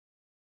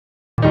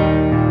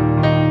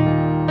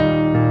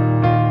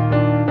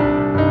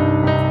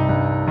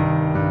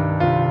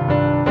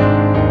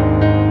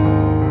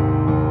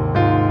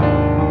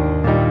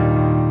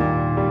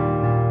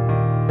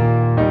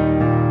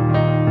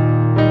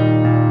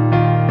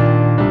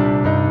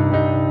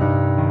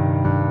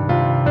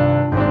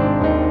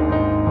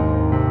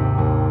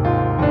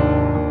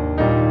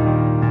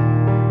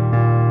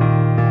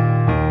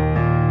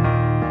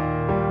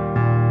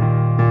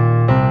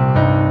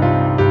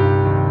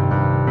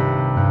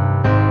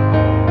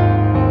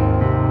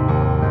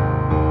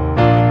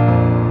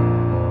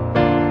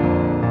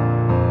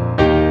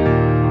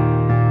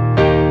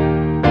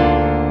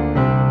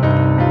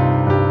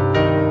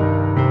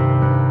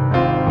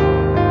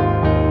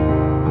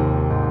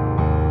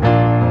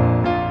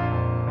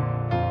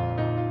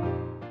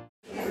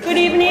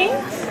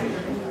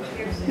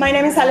My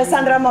name is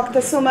Alessandra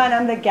Moctezuma, and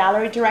I'm the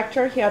gallery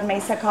director here at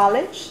Mesa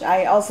College.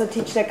 I also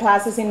teach the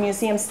classes in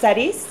museum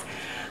studies.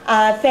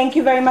 Thank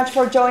you very much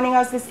for joining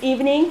us this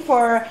evening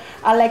for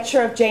a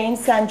lecture of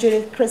James and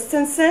Judith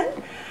Christensen.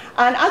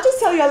 And I'll just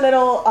tell you a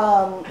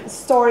little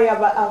story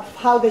of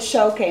how the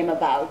show came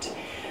about.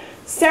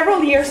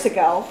 Several years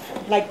ago,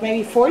 like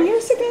maybe 4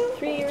 years ago?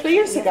 3 years. 3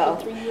 years ago.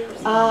 3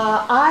 years.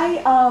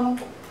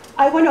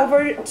 I went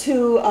over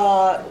to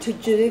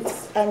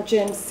Judith's and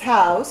Jim's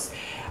house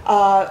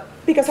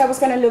because I was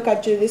going to look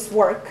at Judith's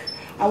work,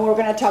 and we were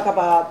going to talk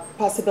about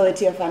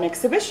possibility of an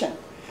exhibition.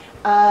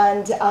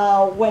 And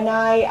when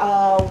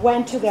I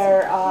went to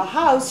their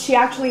house, she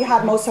actually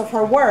had most of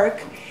her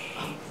work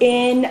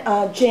in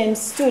Jim's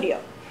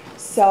studio.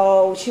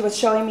 So she was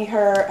showing me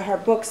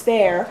her books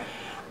there,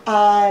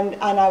 and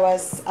I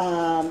was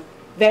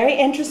very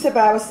interested.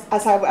 But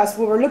as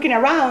we were looking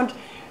around,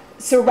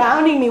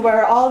 surrounding me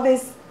were all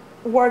these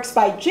works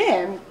by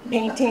Jim,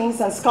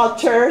 paintings and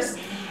sculptures.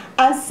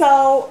 And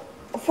so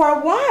for a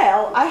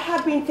while, I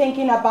had been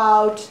thinking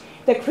about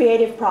the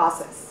creative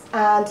process.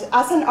 And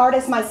as an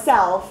artist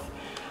myself,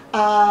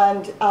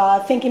 and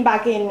thinking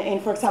back in,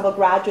 for example,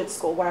 graduate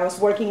school, where I was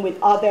working with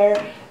other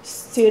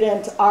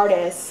student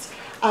artists,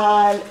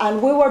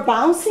 and we were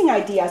bouncing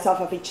ideas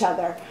off of each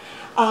other,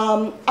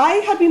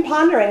 I had been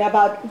pondering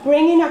about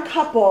bringing a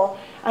couple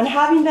and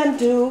having them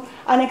do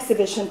an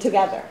exhibition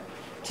together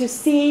to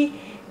see,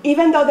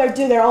 even though they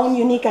do their own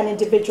unique and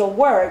individual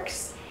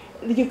works,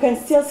 you can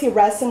still see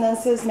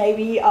resonances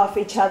maybe of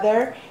each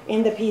other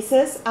in the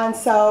pieces. And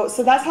so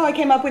that's how I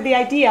came up with the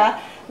idea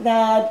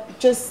that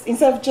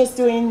instead of just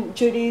doing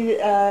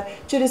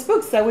Judith's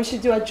books, that we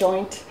should do a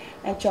joint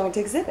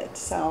exhibit.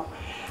 So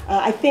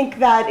I think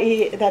that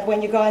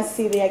when you go and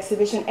see the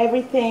exhibition,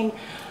 everything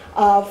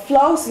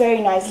flows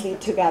very nicely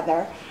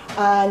together.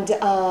 And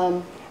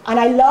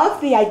I love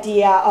the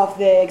idea of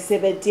the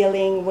exhibit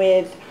dealing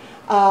with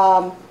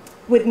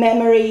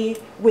memory,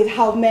 with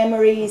how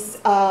memories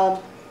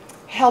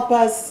help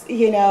us,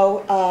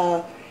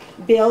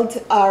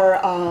 build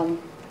our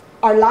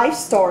life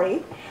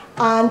story,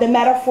 and the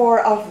metaphor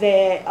of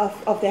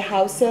the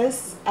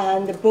houses,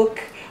 and the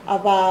book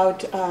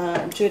about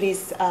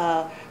Judy's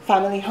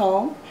family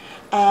home,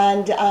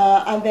 and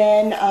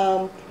then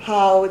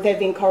how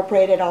they've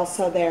incorporated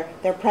also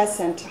their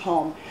present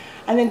home.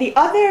 And then the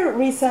other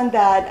reason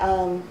that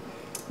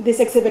this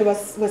exhibit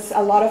was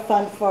a lot of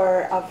fun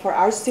for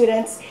our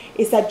students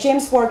is that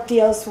Jim's work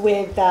deals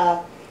with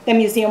the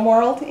museum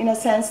world in a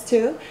sense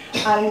too.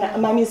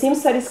 And my museum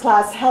studies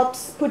class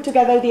helps put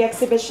together the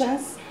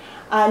exhibitions.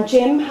 And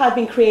Jim had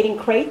been creating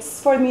crates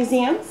for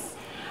museums.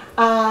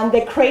 And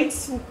the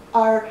crates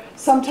are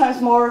sometimes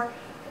more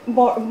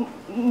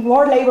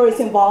labor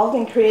is involved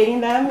in creating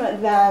them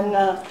than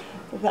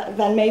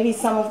maybe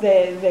some of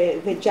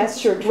the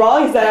gesture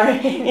drawings that are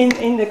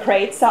in the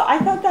crates. So I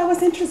thought that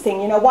was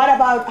interesting. What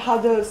about how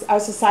does our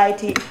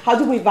society, how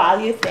do we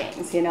value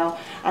things,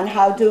 and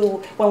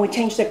when we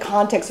change the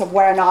context of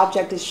where an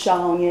object is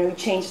shown, we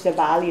change the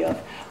value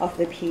of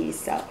the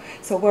piece.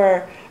 So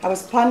I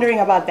was pondering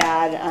about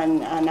that,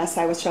 and as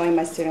I was showing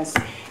my students,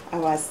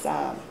 I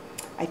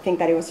think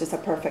that it was just a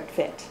perfect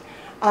fit.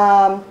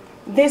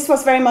 This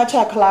was very much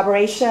a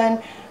collaboration,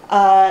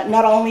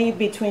 not only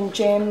between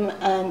Jim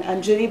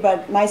and Judy,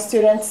 but my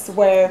students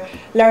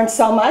learned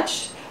so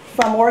much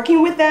from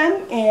working with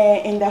them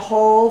in the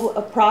whole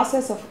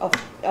process of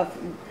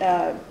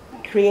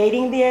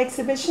creating the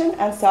exhibition.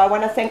 And so I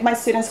want to thank my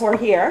students who are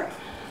here,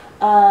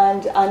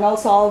 and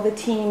also all the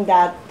team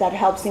that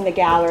helps in the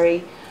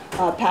gallery,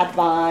 Pat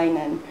Vine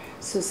and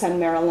Susan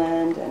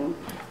Maryland and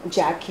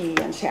Jackie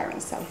and Sharon.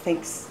 So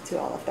thanks to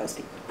all of those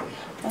people.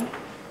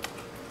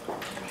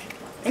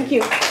 Thank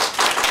you.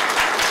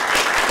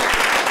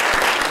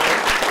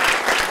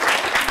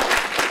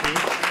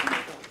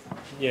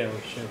 Yeah, we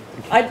should.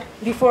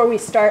 Before we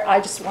start, I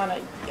just want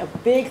a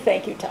big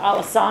thank you to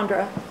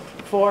Alessandra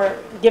for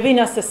giving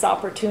us this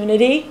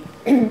opportunity,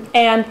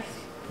 and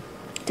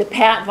to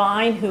Pat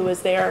Vine, who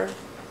was there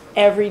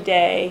every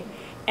day,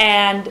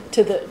 and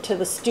to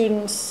the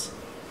students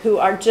who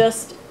are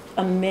just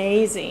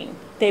amazing.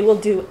 They will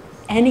do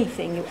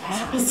anything you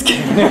ask.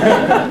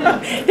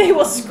 They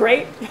will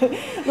scrape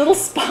little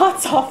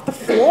spots off the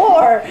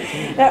floor.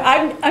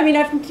 I mean,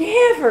 I've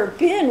never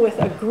been with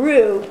a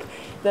group,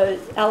 the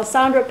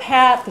Alessandra,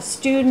 Pat, the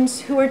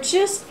students, who are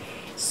just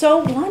so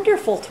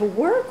wonderful to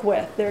work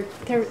with. Their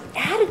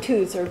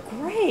attitudes are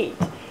great.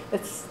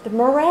 It's the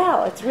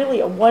morale. It's really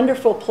a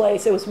wonderful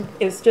place. It was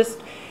just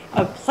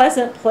a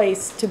pleasant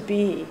place to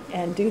be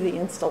and do the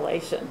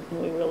installation,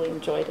 and we really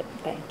enjoyed it.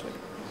 Thank you.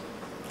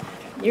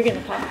 You're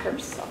going to talk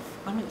first, so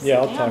I'm going to sit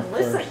down I'll talk and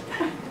listen. first.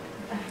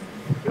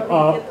 You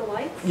want me to get the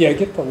lights? Yeah,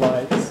 get the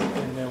lights,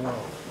 and then we'll.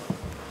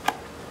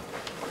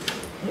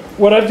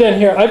 What I've done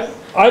here,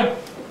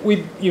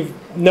 you've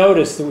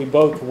noticed that we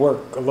both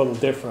work a little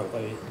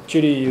differently.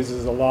 Judy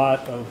uses a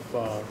lot of,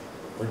 or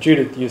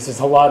Judith uses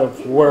a lot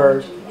of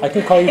words. I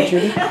can call you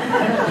Judy?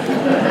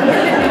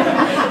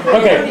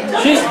 Okay,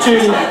 she's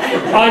Judy,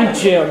 I'm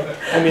Jim.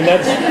 I mean,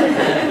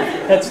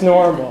 that's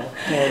normal.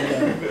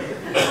 And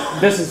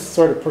this is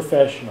sort of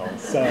professional.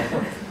 So,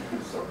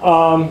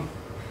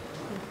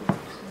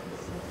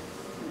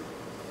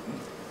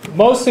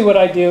 mostly what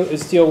I do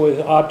is deal with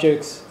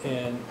objects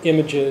and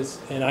images,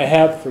 and I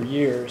have for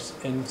years.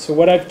 And so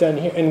what I've done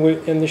here,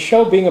 and the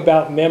show being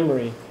about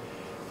memory,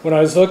 when I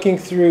was looking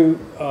through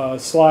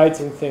slides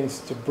and things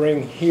to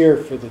bring here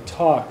for the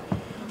talk,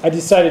 I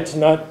decided to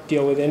not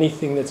deal with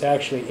anything that's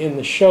actually in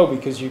the show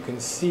because you can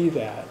see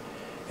that.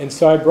 And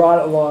so I brought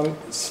along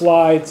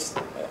slides,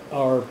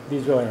 or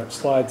these really aren't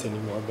slides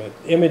anymore, but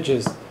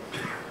images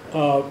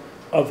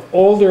of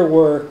older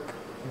work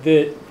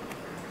that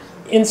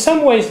in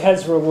some ways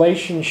has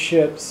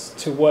relationships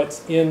to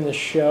what's in the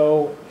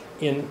show,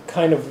 in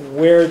kind of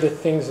where the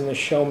things in the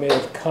show may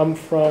have come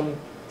from,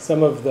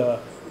 some of the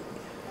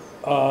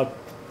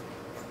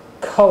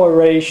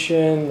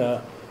coloration,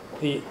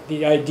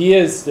 the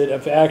ideas that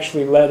have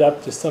actually led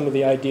up to some of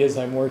the ideas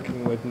I'm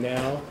working with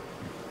now.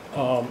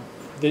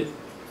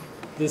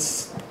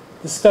 This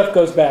stuff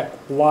goes back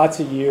lots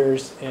of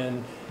years,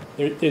 and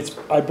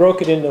I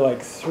broke it into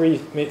like three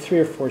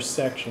or four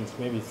sections,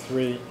 maybe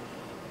three.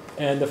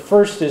 And the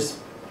first is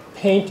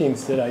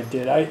paintings that I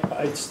did.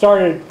 I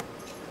started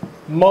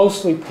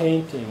mostly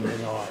painting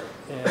in art,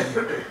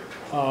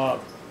 and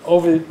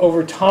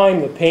over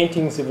time the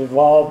paintings have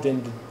evolved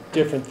into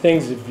different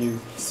things. If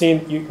you've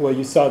seen,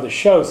 you saw the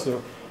show,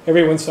 so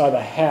everyone saw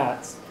the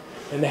hats,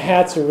 and the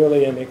hats are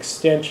really an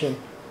extension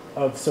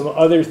of some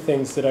other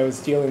things that I was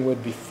dealing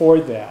with before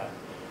that.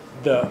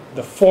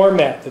 The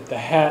format that the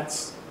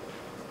hats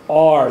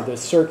are, the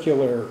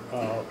circular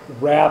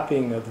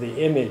wrapping of the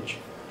image,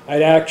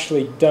 I'd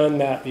actually done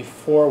that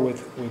before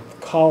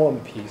with column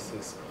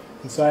pieces,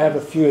 and so I have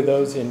a few of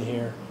those in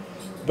here.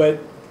 But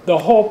the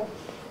whole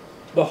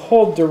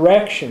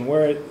direction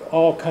where it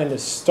all kind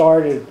of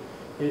started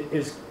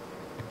is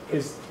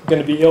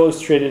going to be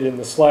illustrated in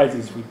the slides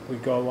as we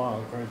go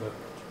along, or the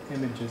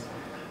images.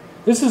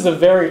 This is a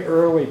very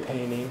early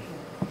painting,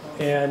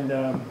 and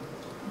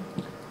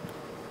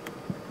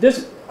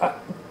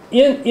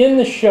in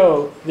the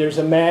show there's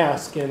a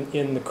mask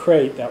in the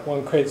crate. That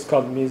one crate is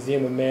called the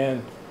Museum of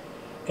Man,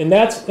 and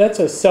that's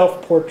a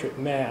self-portrait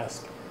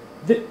mask.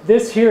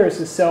 This here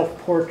is a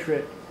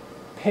self-portrait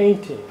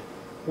painting.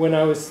 When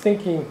I was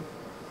thinking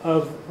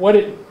of what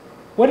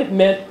it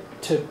meant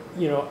to,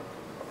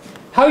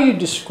 how you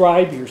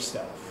describe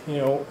yourself,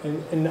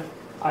 and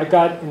I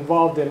got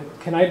involved in,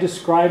 can I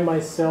describe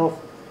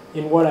myself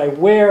in what I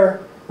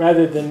wear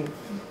rather than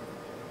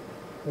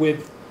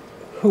with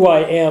who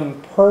I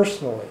am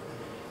personally?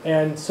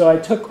 And so I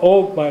took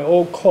my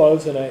old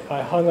clothes and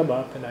I hung them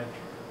up, and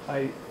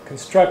I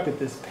constructed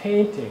this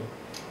painting.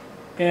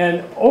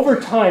 And over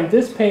time,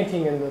 this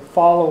painting and the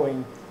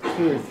following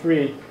two or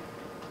three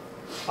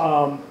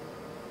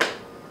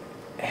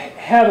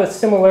have a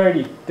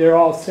similarity. They're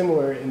all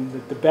similar in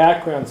that the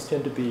backgrounds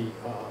tend to be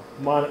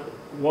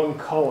one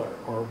color,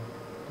 or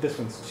this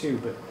one's two,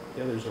 but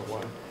the others are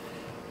one.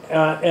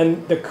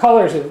 And the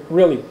colors are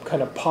really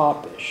kind of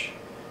popish.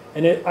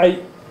 And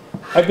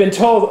I've been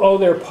told, oh,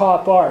 they're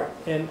pop art.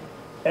 And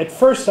at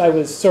first I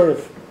was sort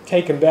of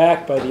taken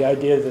back by the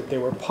idea that they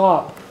were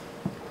pop.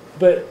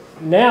 But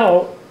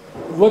now,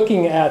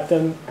 looking at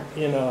them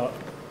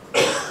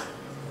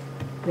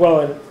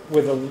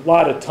with a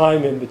lot of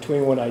time in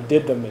between when I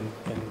did them and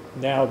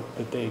now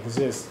that they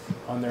exist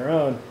on their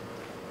own,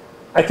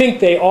 I think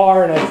they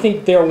are, and I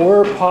think there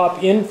were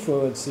pop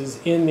influences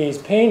in these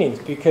paintings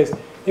because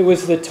it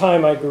was the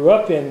time I grew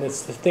up in.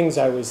 It's the things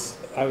I was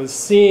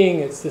seeing.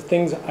 It's the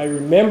things I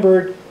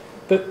remembered,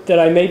 but that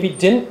I maybe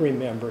didn't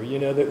remember.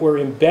 That were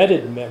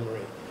embedded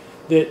memory,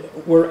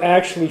 that were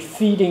actually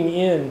feeding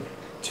in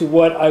to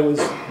what I was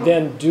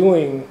then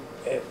doing.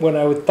 When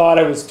I thought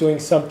I was doing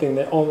something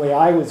that only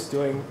I was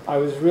doing, I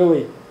was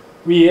really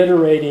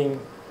reiterating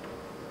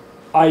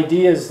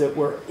ideas that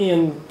were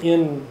in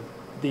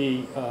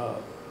the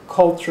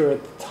culture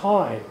at the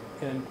time.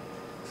 And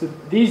so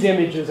these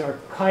images are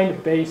kind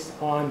of based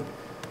on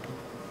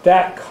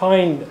that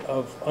kind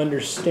of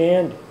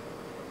understanding.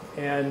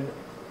 And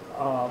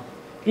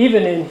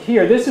even in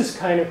here, this is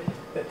kind of,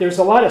 there's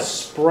a lot of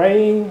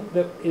spraying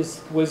that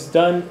was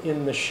done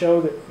in the show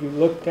that you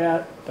looked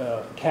at,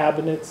 the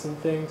cabinets and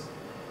things.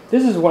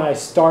 This is when I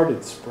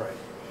started spraying.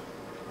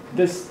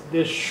 This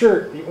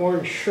shirt, the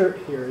orange shirt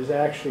here, is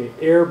actually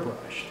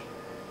airbrushed,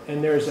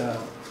 and there's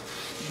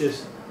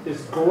this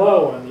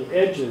glow on the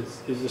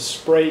edges is a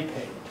spray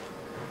paint.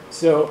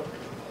 So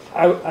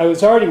I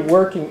was already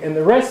working, and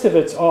the rest of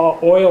it's all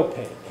oil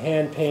paint,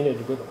 hand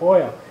painted with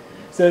oil.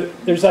 So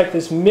there's like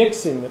this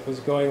mixing that was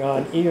going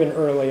on even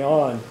early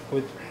on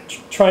with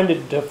trying to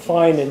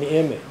define an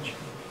image,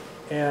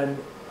 and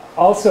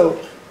also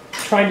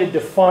trying to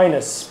define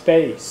a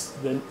space.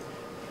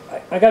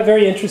 I got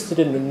very interested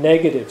in the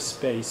negative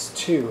space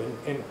too,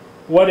 and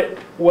what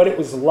it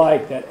was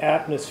like, that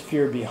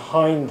atmosphere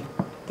behind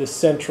the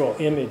central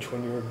image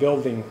when you were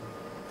building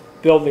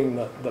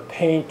the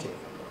painting.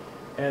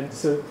 And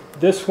so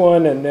this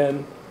one and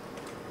then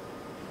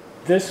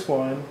this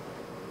one,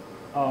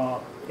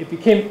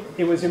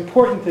 it was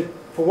important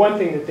for one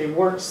thing, that they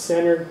weren't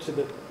centered to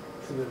the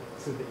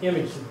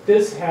image. That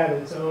this had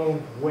its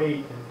own weight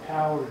and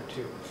power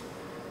to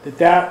it.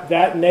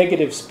 That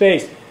negative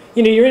space.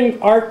 You know, you're in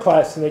art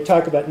class and they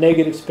talk about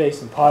negative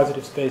space and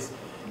positive space,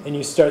 and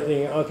you start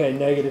thinking, okay,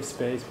 negative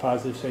space,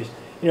 positive space.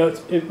 You know,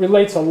 it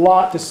relates a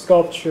lot to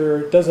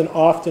sculpture. It doesn't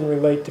often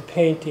relate to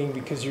painting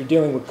because you're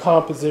dealing with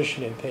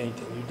composition in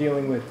painting. You're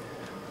dealing with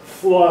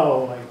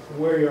flow, like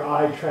where your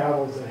eye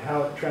travels and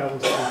how it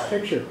travels through the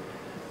picture.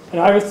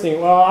 And I was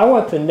thinking, well, I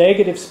want the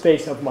negative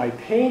space of my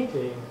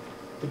painting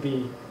to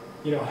be,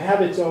 you know,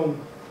 have its own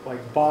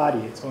like body,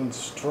 its own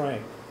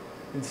strength.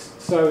 And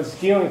so I was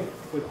dealing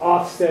with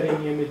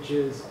offsetting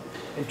images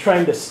and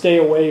trying to stay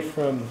away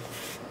from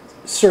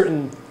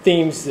certain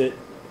themes that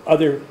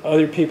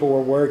other people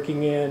were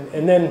working in.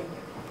 And then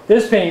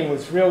this painting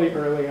was really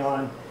early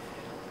on.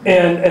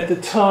 And at the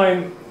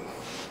time,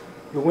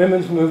 the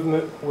women's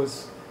movement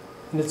was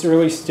in its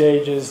early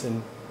stages,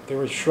 and they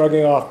were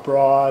shrugging off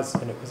bras,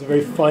 and it was a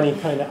very funny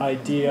kind of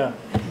idea.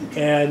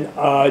 And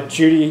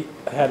Judy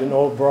had an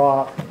old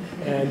bra,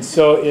 and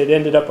so it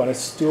ended up on a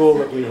stool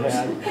that we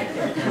had.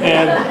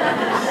 And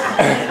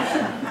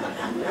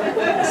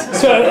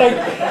so,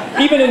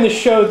 like, even in the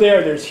show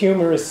there's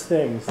humorous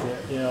things that,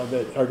 you know,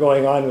 that are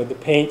going on with the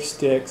paint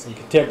sticks and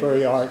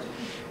contemporary art.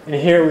 And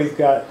here we've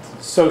got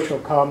social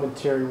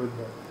commentary with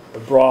the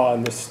bra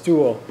and the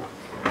stool.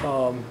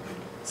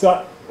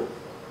 So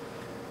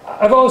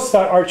I've always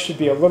thought art should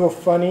be a little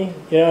funny,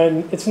 you know,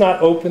 and it's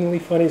not openly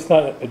funny. It's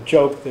not a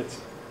joke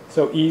that's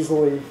so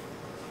easily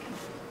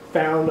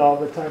found all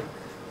the time.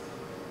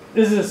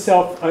 This is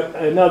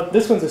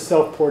this one's a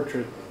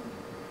self-portrait,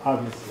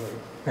 obviously,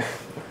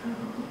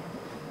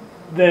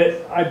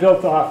 that I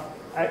built off.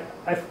 I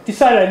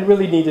decided I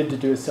really needed to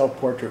do a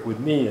self-portrait with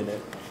me in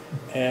it,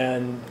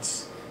 and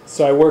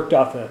so I worked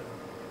off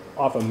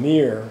a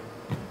mirror.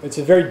 It's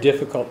a very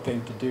difficult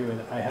thing to do,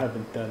 and I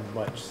haven't done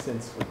much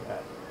since with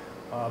that.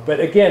 But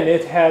again,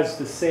 it has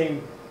the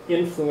same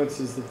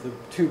influences that the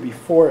two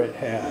before it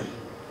had,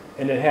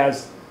 and it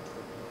has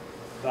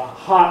the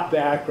hot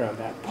background,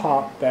 that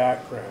pop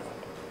background.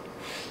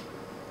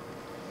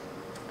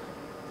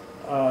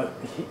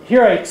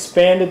 Here I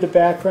expanded the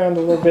background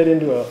a little bit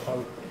into a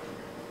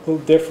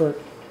little different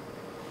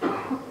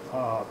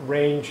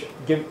range.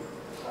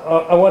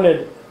 I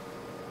wanted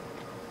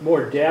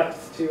more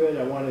depth to it.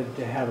 I wanted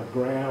to have a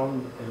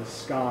ground and a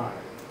sky.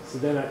 So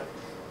then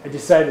I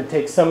decided to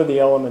take some of the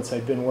elements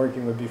I'd been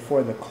working with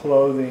before, the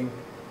clothing,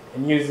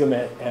 and use them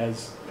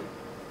as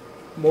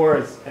more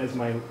as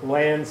my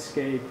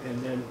landscape,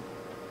 and then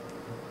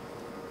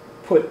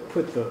put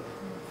the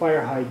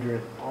fire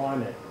hydrant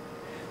on it.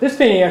 This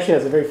painting actually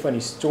has a very funny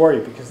story,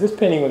 because this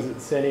painting was at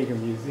the San Diego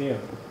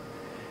Museum.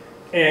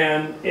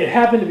 And it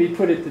happened to be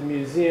put at the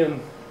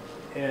museum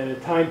at a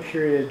time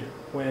period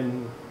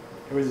when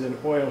there was an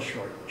oil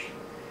shortage.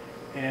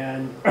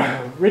 And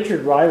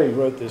Richard Riley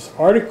wrote this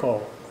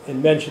article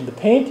and mentioned the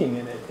painting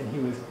in it, and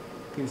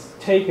he was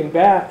taken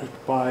back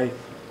by,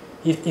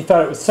 he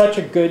thought it was such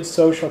a good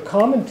social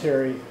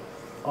commentary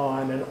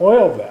on an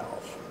oil valve.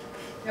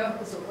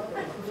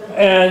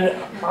 And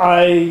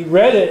I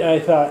read it and I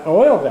thought,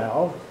 oil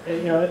valve,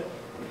 you know,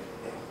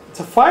 it's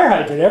a fire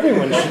hydrant.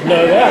 Everyone should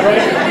know that,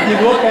 right?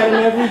 You look at it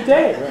every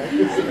day, right?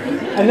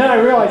 And then I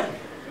realized,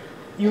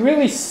 you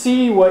really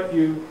see what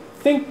you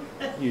think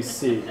you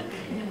see.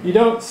 You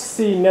don't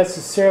see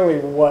necessarily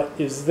what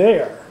is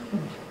there.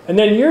 And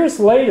then years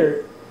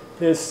later,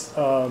 this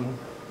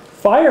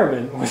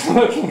fireman was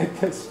looking at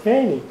this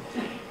painting,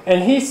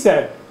 and he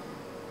said,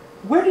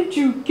 "Where did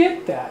you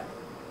get that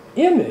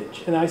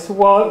image?" And I said,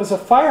 "Well, it was a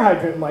fire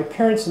hydrant in my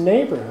parents'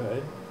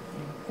 neighborhood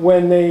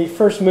when they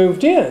first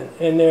moved in,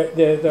 and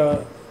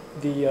the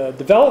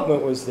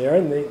development was there,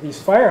 and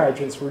these fire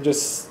hydrants were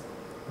just,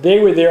 they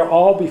were there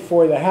all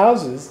before the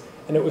houses,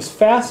 and it was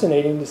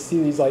fascinating to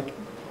see these like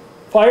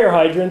fire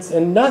hydrants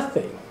and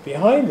nothing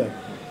behind them."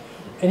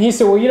 And he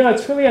said, "Well, you know,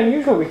 it's really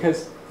unusual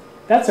because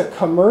that's a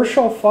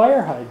commercial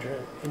fire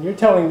hydrant, and you're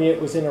telling me it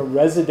was in a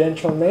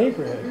residential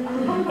neighborhood."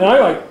 And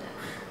I'm like,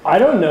 I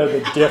don't know the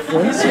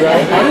difference,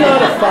 right? I'm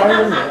not a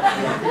fireman.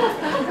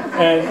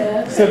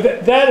 And so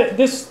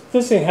this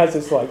thing has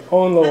its like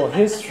own little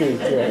history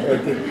to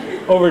it.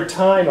 Right? Over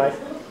time, I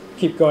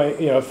keep going,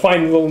 you know,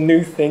 find little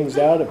new things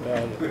out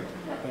about it.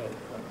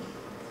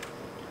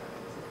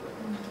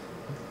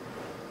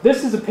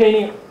 This is a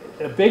painting,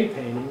 a big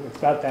painting. It's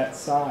about that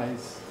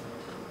size.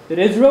 It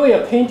is really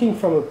a painting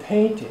from a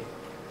painting.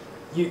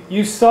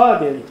 You saw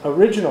the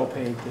original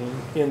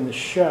painting in the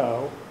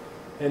show,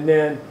 and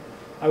then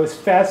I was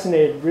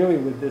fascinated really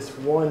with this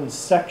one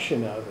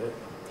section of it,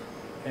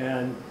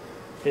 and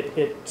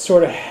it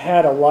sort of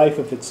had a life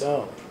of its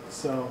own.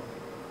 So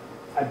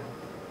I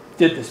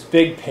did this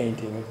big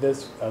painting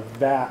of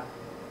that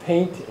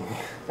painting,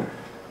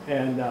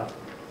 and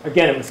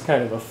again, it was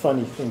kind of a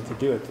funny thing to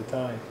do at the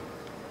time.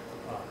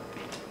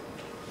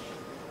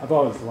 I've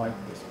always liked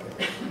this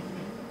painting.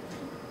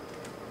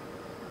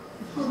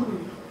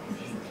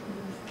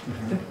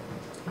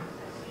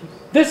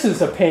 This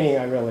is a painting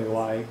I really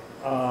like.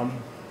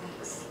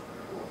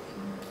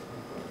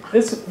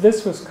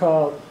 this was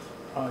called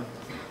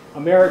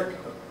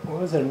what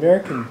was it,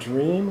 American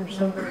Dream or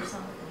something?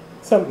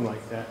 Something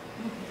like that.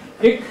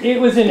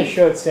 It was in a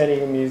show at San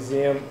Diego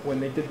Museum when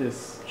they did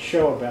this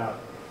show about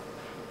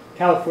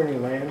California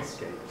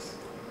landscapes.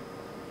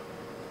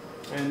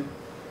 And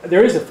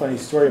there is a funny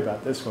story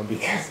about this one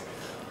because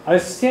I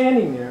was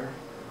standing there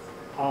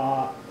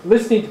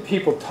listening to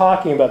people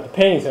talking about the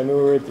paintings. I mean,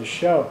 we were at the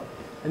show,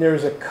 and there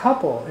was a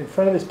couple in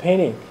front of this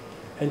painting,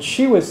 and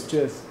she was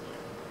just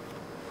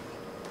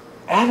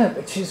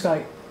adamant. She's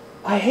like,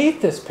 I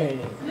hate this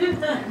painting.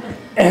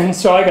 And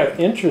so I got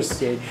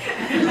interested.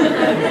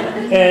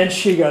 And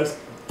she goes,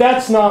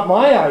 that's not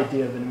my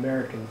idea of an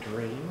American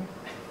dream.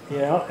 You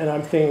know, and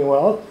I'm thinking,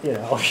 well, you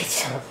know,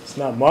 it's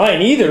not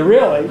mine either,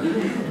 really.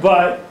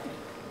 But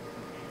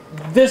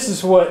this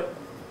is what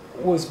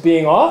was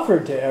being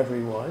offered to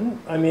everyone.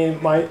 I mean,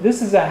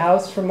 this is a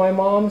house from my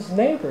mom's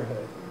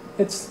neighborhood.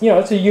 It's, you know,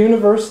 it's a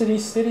University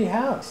City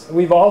house.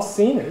 We've all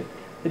seen it.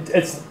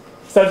 It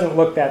doesn't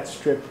look that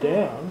stripped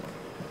down.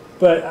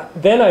 But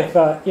then I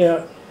thought, you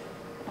know,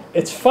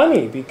 it's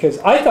funny because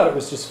I thought it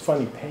was just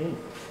funny painting.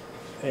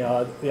 You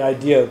know, the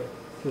idea of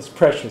this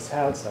precious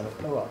house on a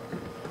pillow.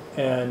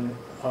 And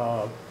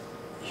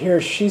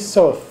here she's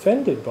so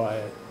offended by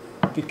it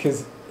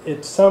because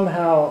it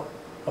somehow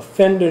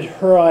offended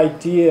her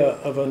idea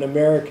of an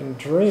American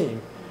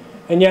dream.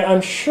 And yet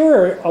I'm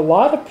sure a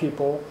lot of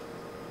people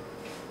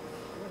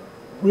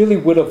really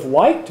would have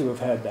liked to have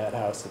had that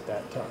house at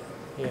that time.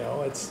 You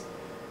know,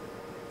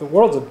 the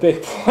world's a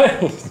big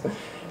place.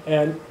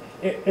 And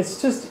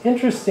it's just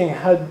interesting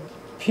how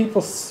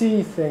people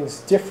see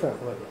things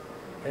differently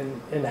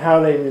and how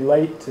they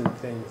relate to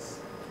things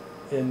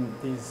in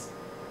these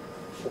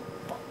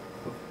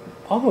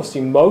almost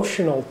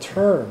emotional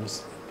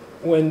terms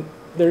when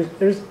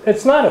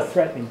it's not a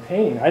threatening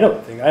painting, I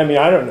don't think. I mean,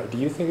 I don't know. Do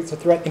you think it's a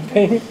threatening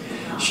painting?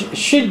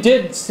 She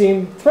did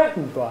seem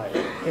threatened by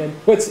it. And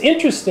what's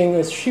interesting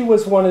is she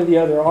was one of the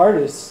other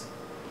artists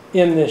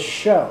in this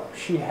show.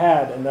 She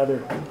had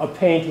a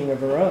painting of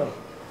her own,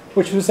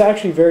 which was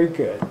actually very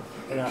good.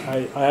 And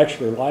I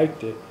actually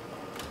liked it.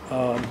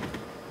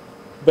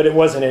 But it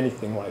wasn't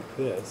anything like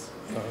this.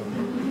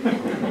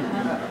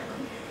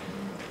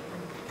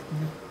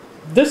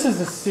 This is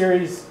a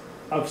series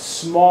of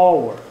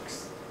small works.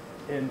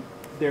 And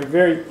they're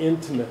very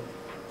intimate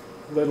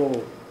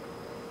little,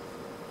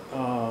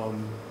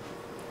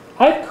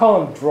 I'd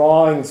call them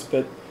drawings,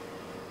 but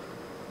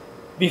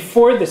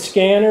before the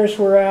scanners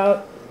were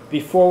out,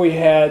 before we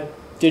had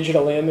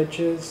digital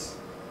images,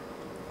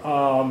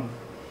 I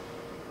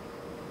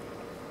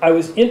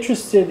was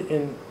interested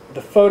in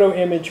the photo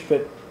image,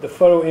 but the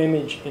photo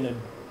image in a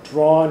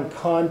drawn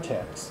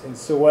context. And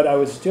so what I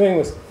was doing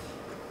was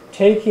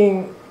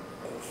taking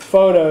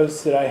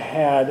photos that I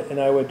had and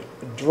I would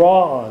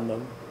draw on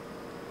them,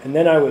 and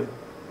then I would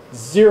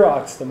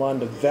Xerox them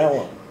onto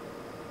vellum.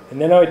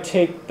 And then I would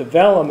take the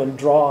vellum and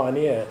draw on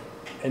it,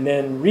 and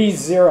then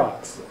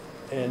re-Xerox it.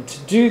 And to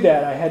do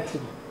that, I had to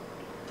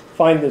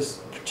find this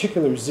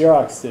particular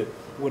Xerox that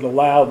would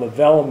allow the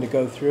vellum to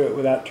go through it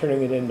without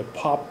turning it into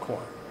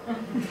popcorn.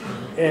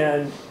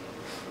 And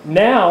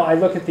now I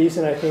look at these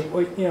and I think,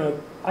 well, you know,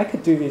 I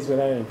could do these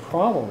without any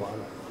problem on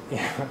it. You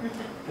know,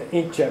 an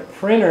inkjet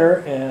printer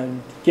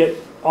and get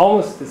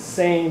almost the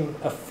same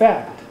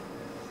effect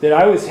that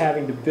I was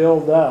having to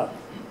build up.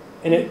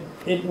 And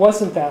it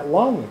wasn't that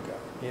long ago,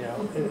 you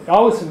know. And it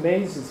always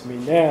amazes me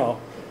now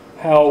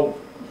how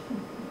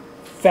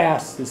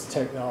fast this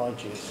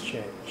technology has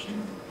changed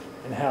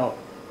and how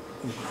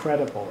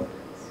incredible it is.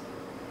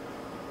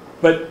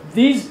 But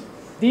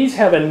these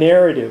have a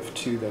narrative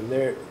to them.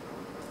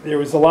 There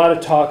was a lot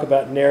of talk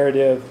about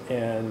narrative,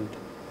 and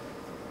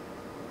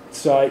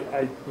so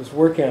I was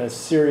working on a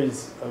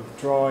series of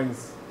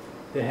drawings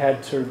that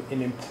had sort of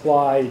an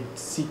implied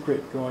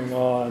secret going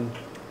on,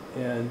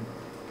 and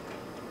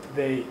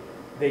they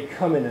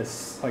come in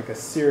like a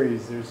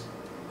series.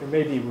 There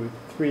may be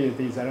 3 of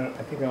these. I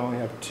think I only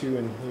have 2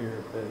 in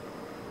here, but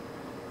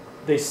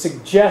they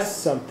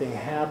suggest something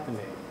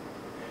happening.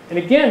 And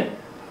again,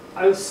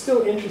 I was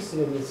still interested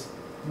in this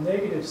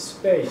negative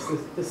space,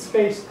 the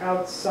space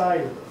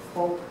outside of the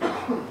focal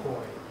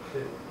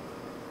point.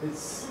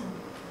 It's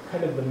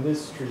kind of the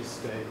mystery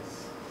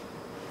space.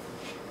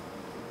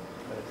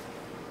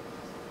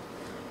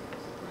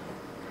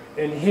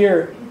 And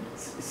here,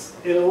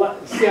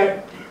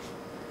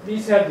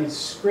 these have these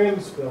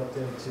scrims built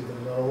into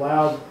them that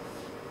allow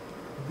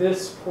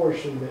this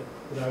portion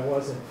that I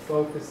wasn't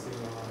focusing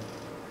on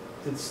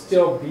to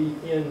still be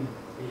in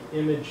the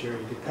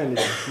imagery to kind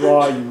of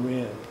draw you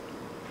in.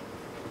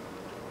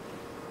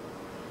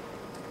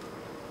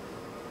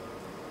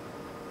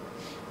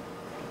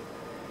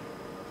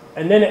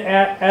 And then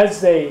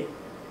as they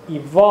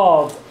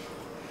evolved,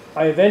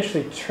 I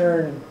eventually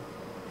turned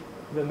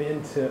them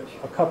into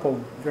a couple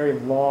very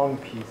long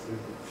pieces.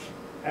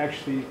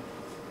 Actually,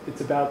 it's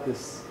about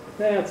this,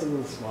 it's a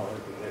little smaller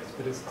than this,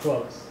 but it's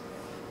close.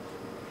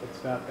 It's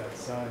about that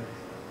size.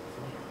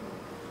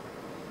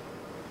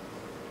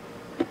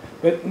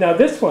 But now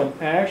this one,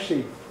 I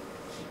actually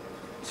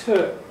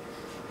took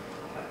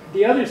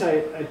the others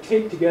I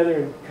taped together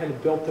and kind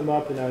of built them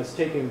up, and I was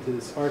taking them to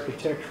this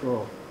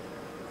architectural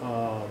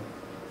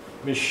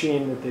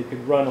machine that they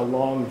could run a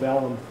long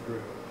vellum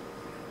through.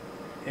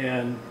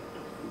 And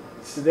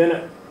so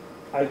then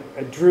I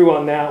drew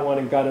on that one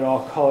and got it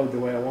all colored the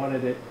way I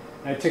wanted it.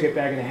 And I took it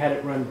back and I had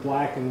it run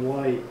black and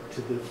white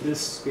to this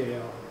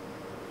scale.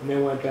 And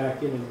then went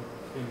back in and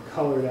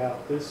colored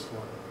out this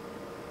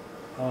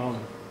one.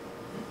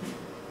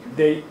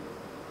 It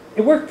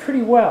worked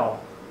pretty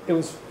well. It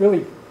was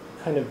really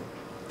kind of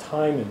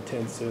time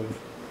intensive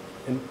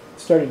and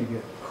started to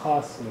get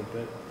costly,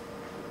 but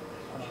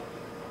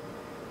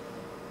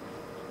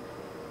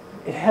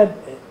it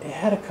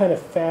had a kind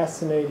of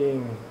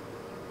fascinating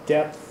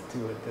depth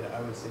to it that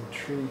I was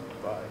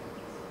intrigued by.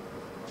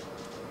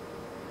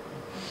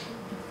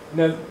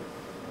 Now,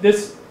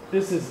 this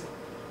is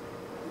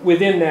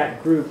within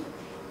that group,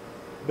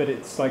 but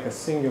it's like a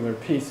singular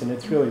piece, and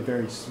it's really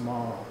very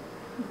small.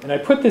 And I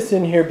put this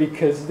in here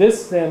because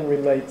this then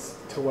relates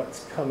to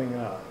what's coming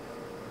up.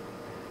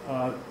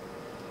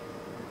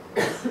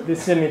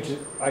 This image,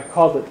 I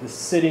called it the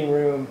sitting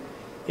room.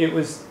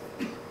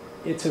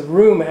 It's a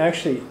room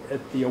actually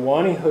at the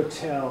Ahwahnee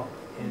Hotel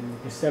in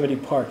Yosemite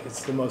Park.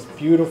 It's the most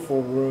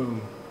beautiful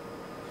room.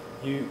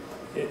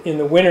 In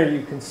the winter,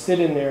 you can sit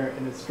in there,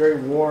 and it's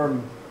very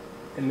warm,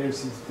 and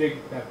there's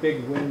that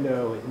big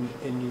window,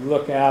 and you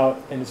look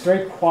out, and it's a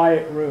very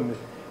quiet room.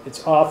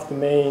 It's off the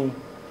main.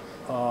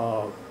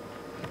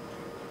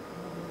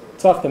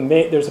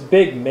 There's a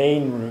big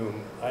main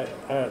room. I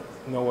don't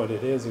know what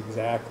it is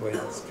exactly.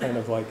 It's kind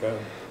of like a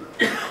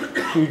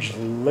huge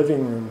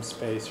living room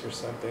space or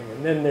something.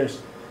 And then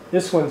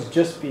this one's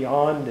just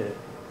beyond it,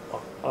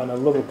 on a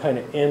little kind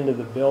of end of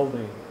the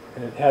building,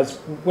 and it has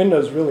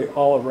windows really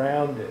all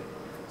around it.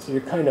 So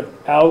you're kind of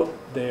out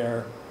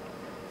there,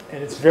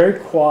 and it's very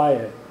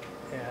quiet.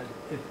 And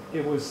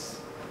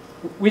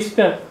we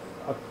spent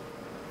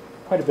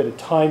quite a bit of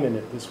time in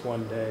it this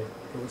one day.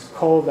 It was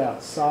cold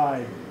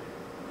outside,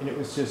 and it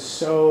was just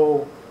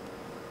so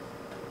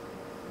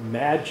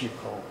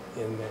magical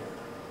in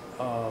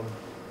there.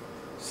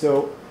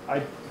 So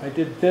I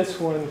did this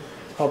one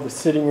called the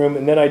sitting room,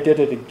 and then I did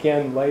it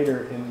again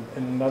later in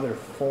another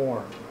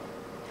form.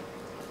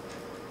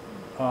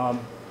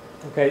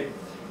 Okay,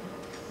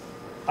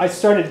 I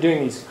started doing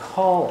these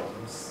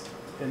columns,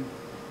 and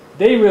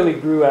they really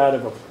grew out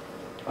of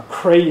a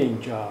crating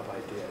job I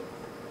did.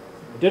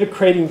 I did a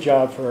crating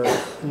job for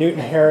Newton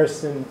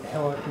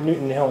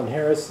Helen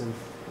Harrison,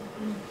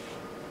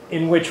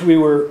 in which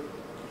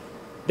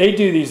they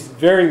do these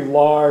very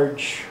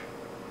large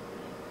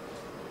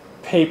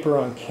paper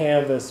on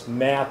canvas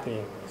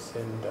mappings,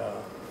 and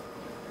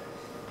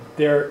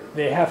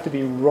they have to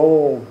be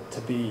rolled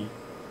to be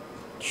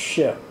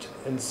shipped.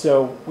 And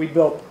so we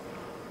built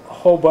a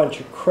whole bunch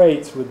of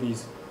crates with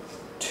these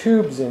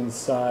tubes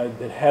inside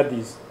that had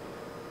these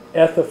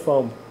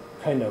ethafoam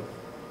kind of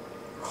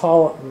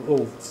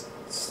little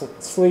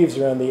sleeves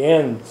around the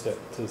end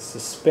to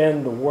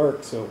suspend the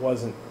work so it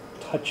wasn't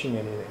touching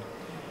anything.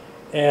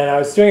 And I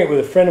was doing it with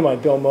a friend of mine,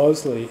 Bill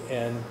Mosley,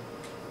 and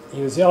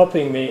he was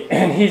helping me,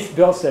 and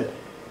Bill said,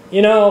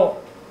 you know,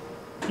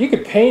 you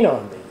could paint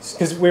on these,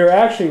 because we were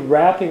actually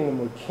wrapping them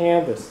with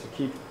canvas to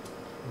keep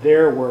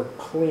their work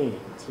clean.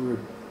 So we were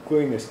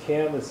gluing this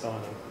canvas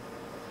on them.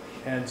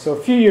 And so a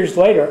few years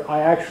later, I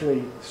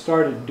actually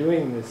started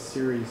doing this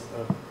series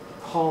of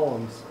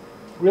columns,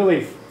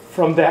 really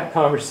from that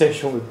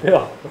conversation with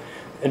Bill.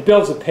 And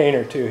Bill's a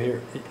painter too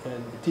here,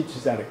 and he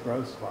teaches that at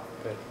Grossbach.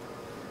 But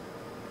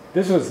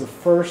this was the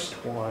first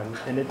one,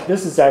 and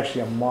this is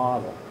actually a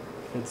model.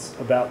 It's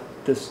about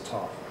this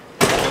tall.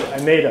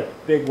 I made a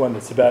big one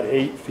that's about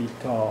 8 feet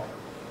tall.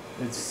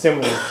 It's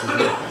similar to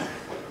this.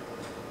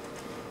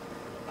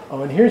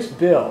 Oh, and here's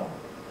Bill.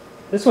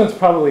 This one's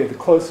probably the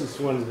closest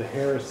one to the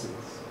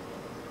Harrisons.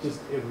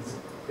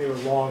 They were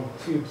long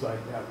tubes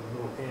like that with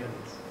little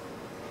ends.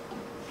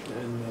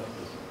 And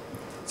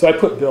so I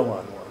put Bill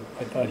on one.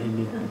 I thought he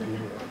needed to be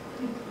there.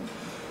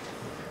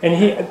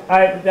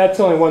 And that's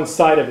only one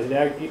side of it.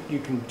 You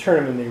can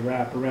turn them and they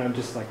wrap around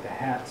just like the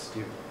hats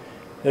do.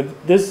 Now,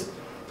 this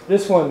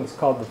one's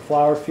called the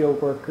Flower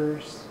Field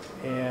Workers,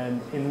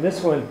 and in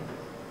this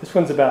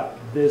one's about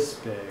this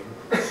big.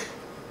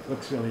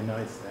 Looks really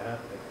nice, that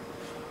big.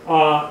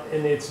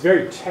 And it's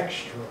very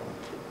textural.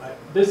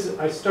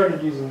 I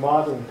started using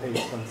modeling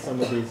paste on some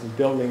of these and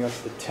building up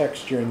the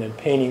texture and then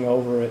painting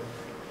over it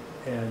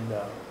and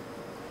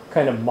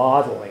kind of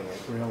modeling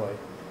it, really.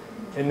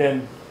 And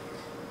then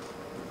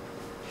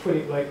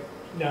putting, like,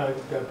 now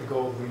I've got the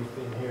gold leaf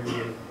in here,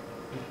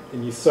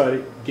 and you saw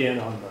it again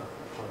on the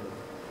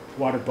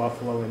water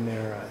buffalo in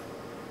there.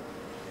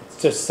 It's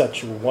just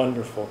such a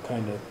wonderful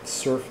kind of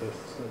surface.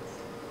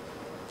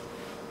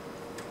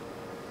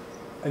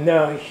 And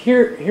now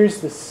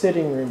here's the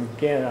sitting room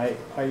again.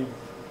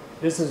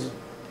 This is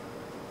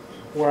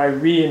where I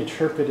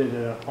reinterpreted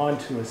it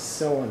onto a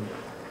cylinder.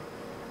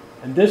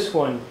 And this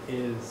one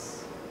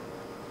is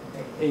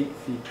 8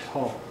 feet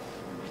tall.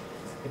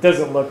 It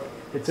doesn't look,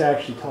 it's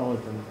actually taller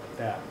than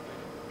that.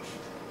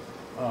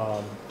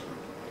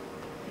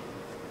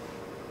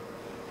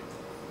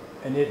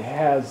 And it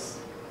has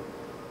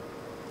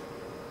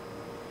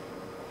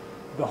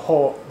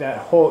that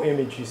whole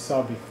image you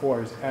saw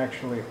before is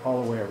actually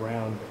all the way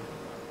around it.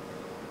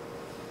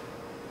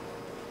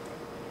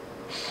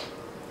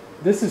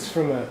 This is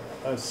from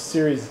a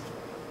series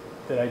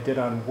that I did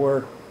on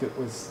work that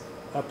was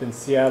up in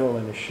Seattle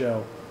in a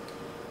show.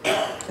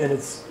 And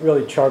it's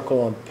really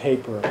charcoal on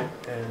paper.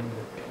 And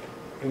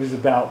it was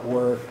about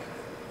work.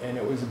 And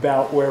it was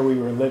about where we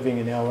were living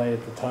in LA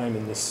at the time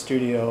in the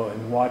studio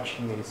and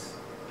watching these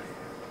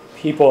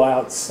people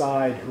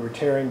outside who were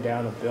tearing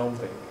down a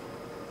building.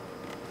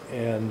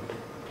 And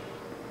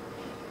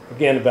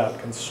again, about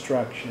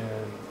construction.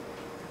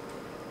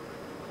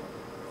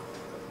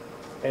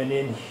 And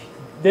in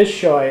this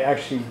show, I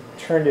actually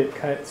turned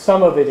it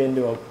some of it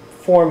into a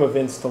form of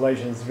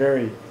installation. It's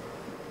very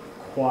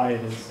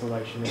quiet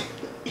installation.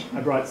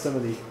 I brought some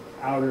of the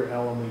outer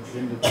elements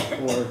into the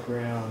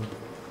foreground,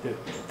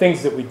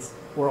 things that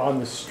were on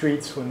the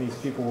streets when these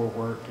people were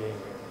working.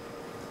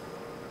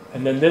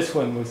 And then this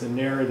one was a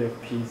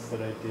narrative piece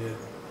that I did,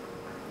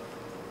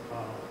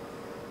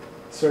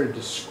 sort of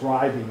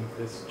describing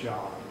this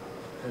job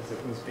as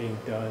it was being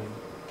done.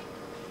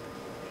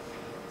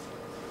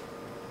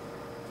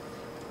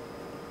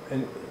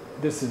 And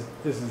this is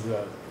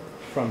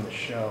from the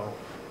show.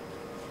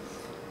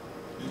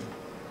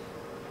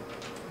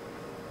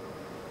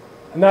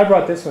 And I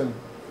brought this one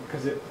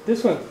because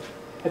this one,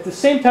 at the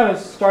same time I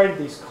started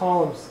these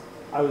columns,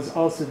 I was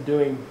also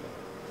doing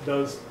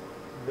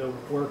the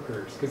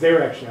workers, because they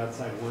were actually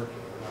outside working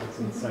when I was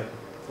inside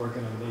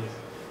working on these.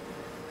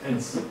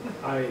 And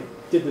I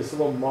did this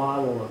little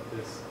model of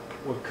this,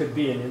 what could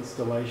be an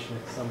installation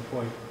at some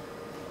point.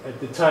 At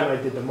the time I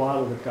did the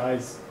model, the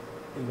guys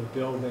in the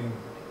building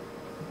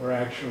were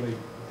actually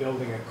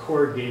building a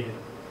corrugated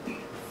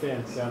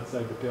fence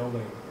outside the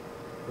building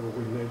where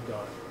we lived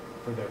on,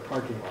 for their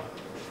parking lot.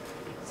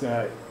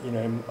 So, you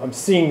know, I'm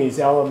seeing these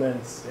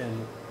elements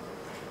and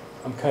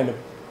I'm kind of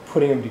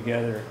putting them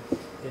together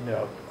into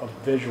a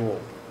visual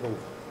little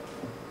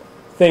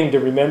thing to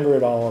remember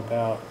it all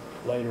about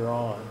later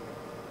on.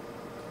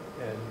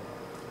 And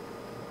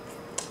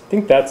I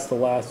think that's the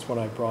last one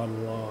I brought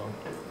along.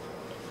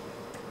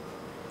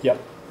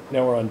 Yep,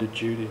 now we're on to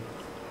Judy.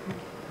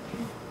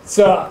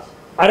 So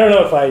I don't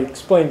know if I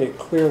explained it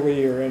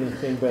clearly or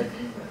anything, but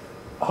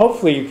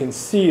hopefully you can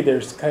see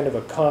there's kind of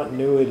a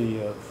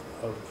continuity of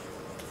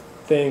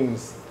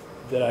things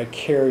that I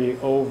carry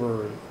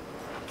over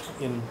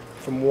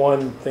from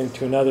one thing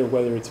to another,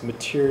 whether it's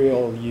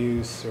material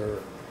use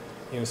or,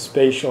 you know,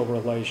 spatial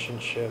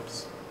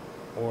relationships,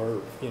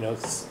 or, you know,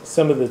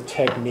 some of the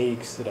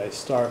techniques that I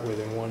start with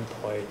in one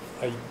plate,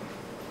 I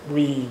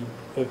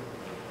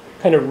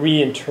kind of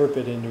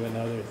reinterpret into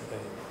another thing.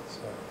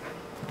 So,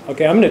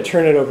 okay, I'm going to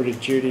turn it over to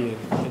Judy,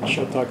 and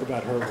she'll talk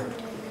about her work.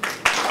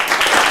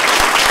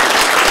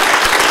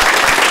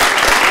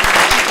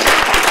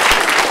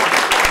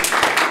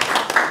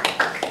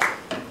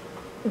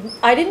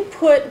 I didn't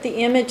put the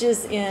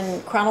images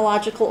in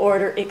chronological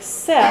order,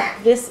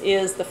 except this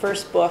is the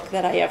first book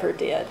that I ever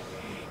did.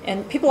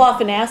 And people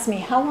often ask me,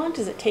 how long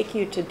does it take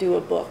you to do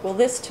a book? Well,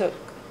 this took,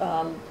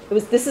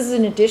 this is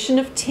an edition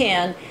of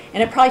 10,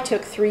 and it probably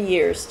took 3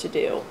 years to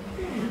do.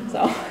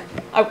 So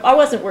I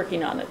wasn't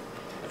working on it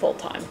full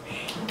time.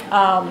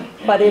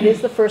 But it is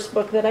the first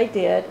book that I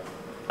did.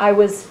 I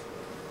was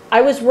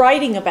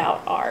writing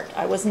about art.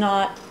 I was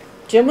not,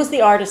 Jim was the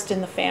artist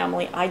in the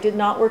family. I did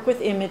not work with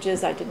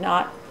images. I did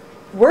not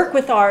work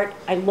with art.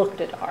 I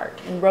looked at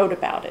art and wrote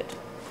about it.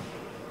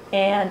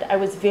 And I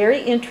was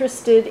very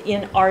interested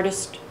in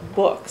artist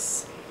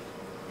books.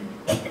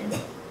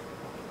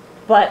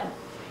 But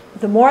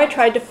the more I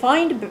tried to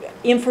find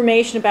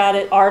information about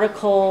it,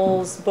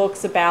 articles,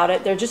 books about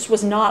it, there just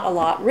was not a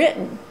lot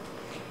written.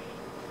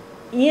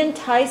 Ian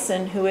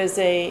Tyson, who is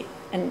an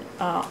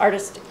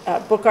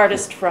book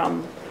artist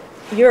from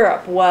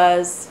Europe,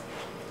 was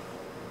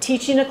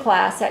teaching a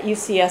class at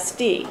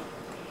UCSD.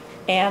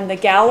 And the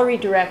gallery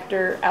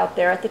director out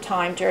there at the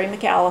time, Jerry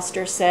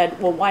McAllister,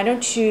 said, well, why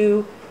don't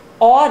you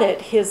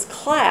audit his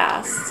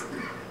class?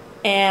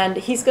 And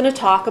he's going to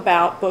talk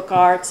about book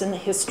arts and the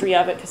history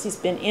of it, because he's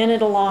been in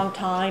it a long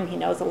time. He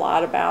knows a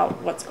lot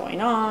about what's going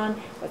on,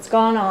 what's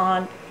gone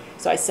on.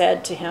 So I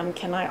said to him,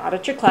 can I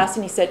audit your class?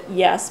 And he said,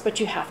 yes,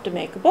 but you have to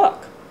make a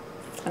book.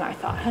 And I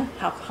thought,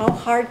 how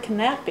hard can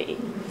that be?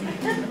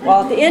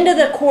 Well, at the end of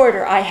the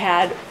quarter, I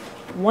had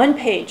 1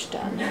 page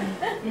done.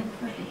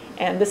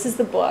 And this is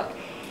the book.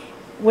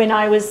 When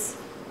I was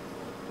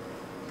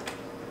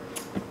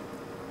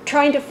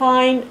trying to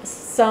find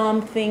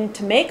something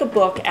to make a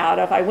book out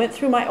of, I went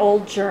through my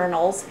old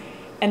journals,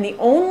 and the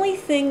only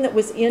thing that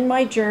was in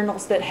my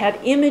journals that had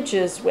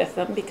images with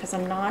them, because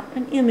I'm not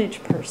an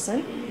image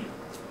person,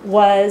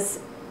 was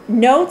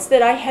notes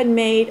that I had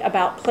made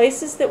about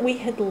places that we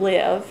had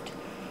lived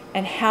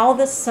and how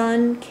the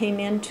sun came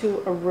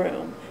into a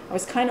room. I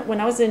was kind of,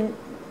 when I was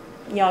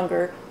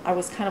younger, I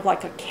was kind of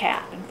like a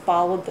cat and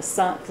followed the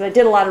sun, because I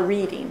did a lot of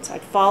reading. So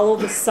I'd follow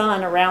the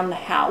sun around the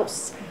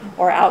house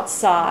or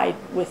outside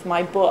with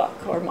my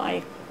book or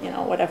my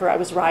whatever I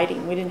was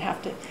writing. We didn't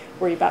have to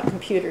worry about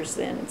computers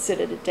then and sit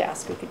at a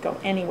desk. We could go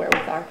anywhere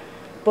with our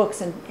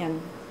books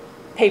and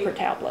paper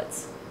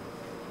tablets.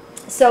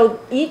 So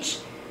each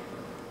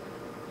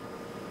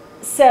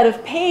set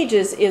of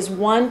pages is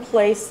one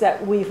place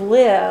that we've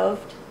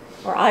lived,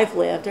 or I've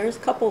lived. There's a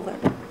couple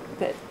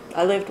that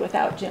I lived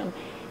without Jim.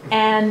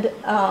 And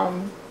how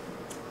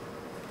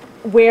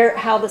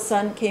the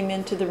sun came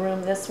into the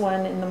room, this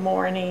one in the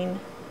morning,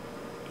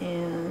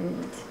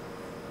 and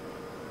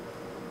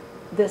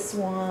this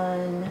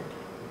one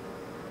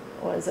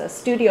was a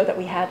studio that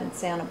we had in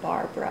Santa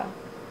Barbara.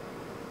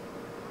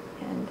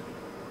 And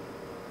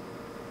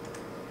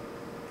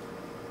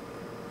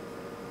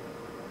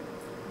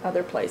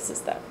other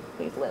places that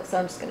we've lived. So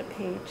I'm just going to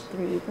page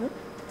through them.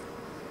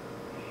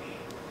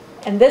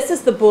 And this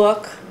is the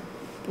book.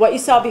 What you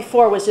saw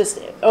before was just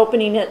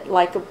opening it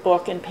like a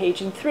book and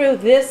paging through.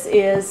 This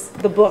is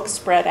the book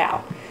spread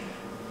out.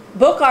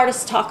 Book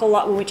artists talk a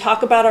lot. When we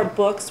talk about our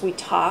books, we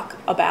talk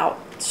about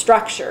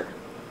structure.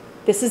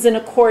 This is an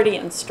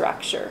accordion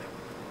structure.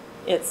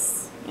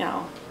 It's,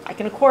 like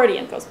an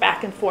accordion, goes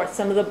back and forth.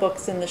 Some of the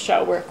books in the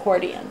show were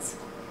accordions.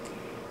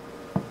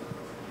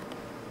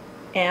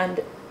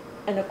 And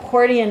an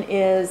accordion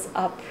is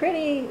a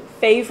pretty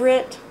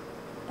favorite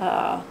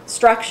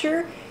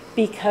structure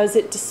because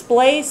it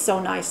displays so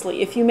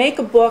nicely. If you make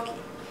a book,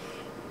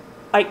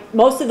 like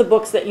most of the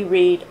books that you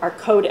read are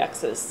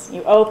codexes.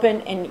 You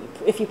open, and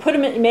if you put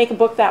them in, you make a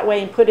book that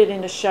way and put it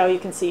in a show, you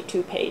can see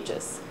 2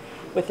 pages.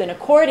 With an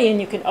accordion,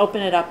 you can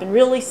open it up and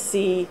really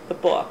see the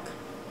book.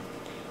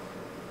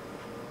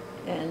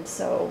 And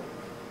so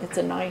it's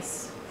a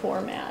nice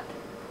format.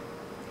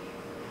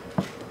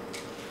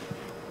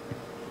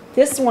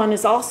 This one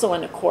is also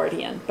an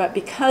accordion, but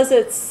because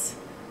it's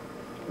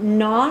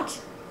not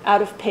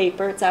out of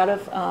paper, it's out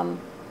of,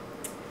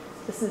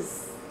 this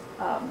is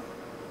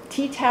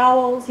tea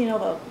towels, the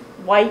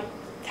white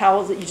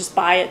towels that you just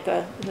buy at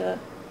the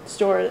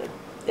store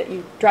that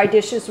you dry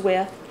dishes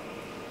with,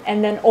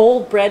 and then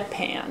old bread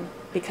pan,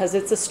 because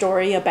it's a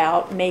story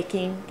about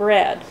making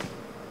bread.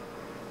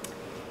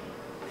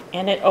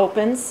 And it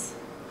opens,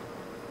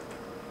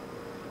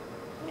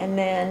 and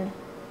then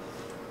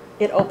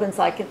it opens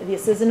like,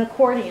 this is an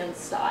accordion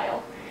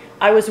style.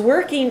 I was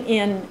working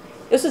in,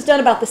 this was done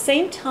about the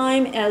same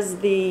time as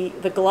the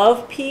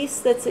glove piece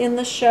that's in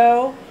the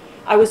show.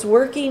 I was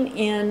working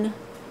in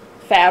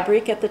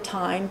fabric at the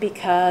time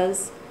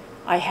because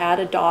I had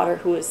a daughter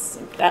who was,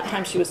 at that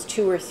time she was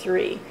 2 or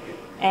 3.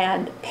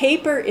 And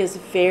paper is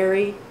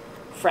very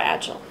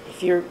fragile.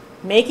 If you're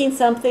making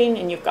something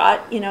and you've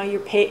got, your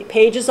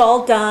pages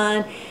all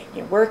done,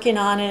 you're working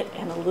on it,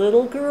 and a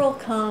little girl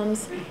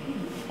comes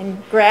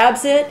and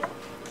grabs it,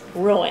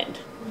 ruined.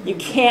 You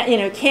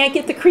can't, can't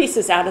get the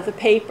creases out of the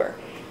paper.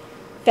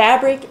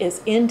 Fabric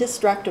is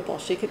indestructible.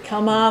 She could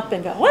come up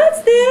and go,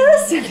 "What's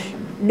this?"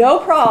 No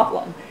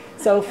problem.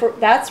 So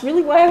that's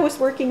really why I was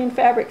working in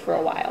fabric for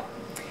a while.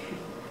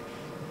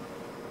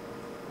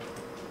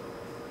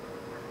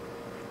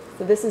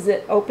 So this is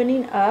it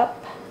opening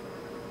up,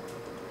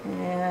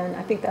 and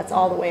I think that's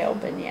all the way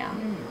open, yeah.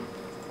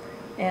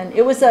 And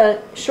it was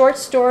a short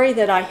story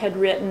that I had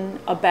written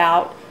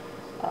about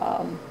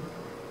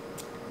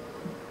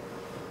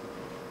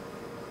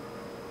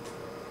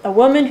a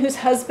woman whose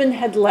husband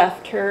had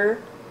left her,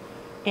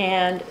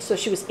 and so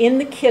she was in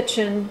the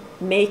kitchen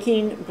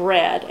making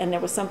bread, and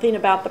there was something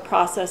about the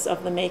process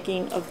of the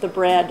making of the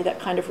bread that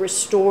kind of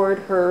restored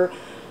her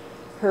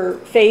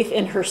faith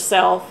in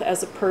herself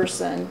as a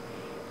person.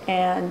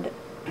 And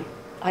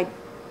I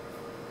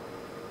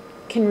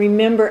can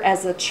remember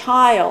as a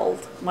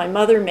child, my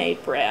mother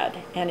made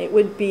bread, and it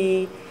would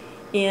be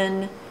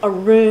in a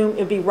room, it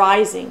would be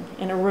rising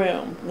in a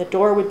room. The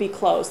door would be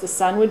closed, the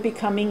sun would be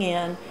coming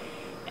in,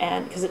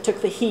 and because it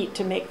took the heat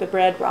to make the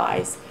bread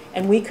rise,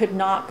 and we could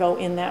not go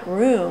in that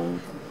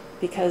room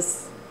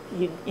because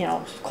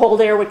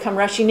cold air would come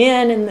rushing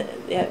in and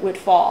it would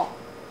fall.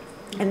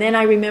 And then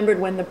I remembered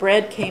when the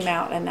bread came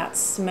out and that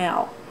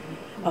smell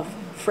of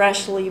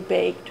freshly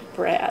baked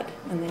bread,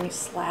 and then you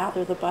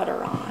slather the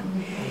butter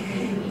on.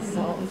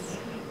 So it's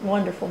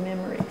wonderful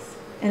memories.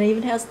 And it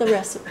even has the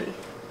recipe.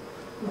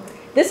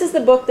 This is the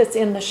book that's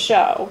in the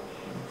show,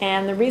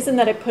 and the reason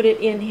that I put it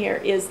in here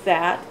is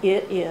that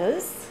it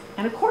is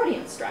an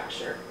accordion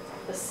structure.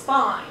 The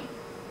spine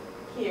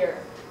here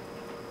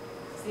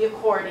is the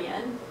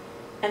accordion,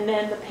 and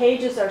then the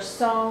pages are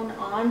sewn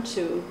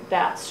onto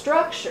that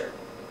structure.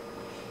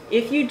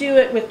 If you do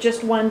it with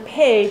just one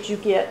page, you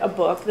get a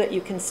book that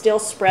you can still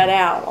spread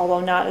out, although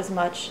not as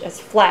much as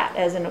flat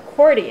as an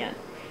accordion.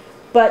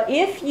 But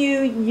if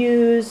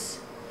you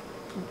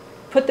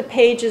put the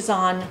pages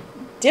on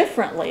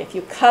differently, if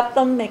you cut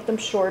them, make them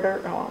shorter,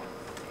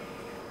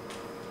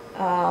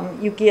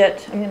 you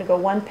get, I'm going to go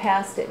one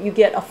past it, you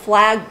get a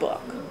flag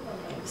book.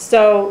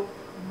 So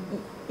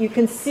you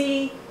can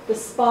see the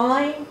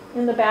spine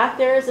in the back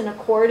there is an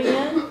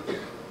accordion,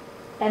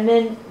 and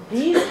then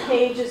these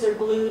pages are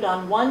glued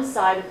on one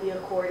side of the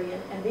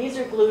accordion, and these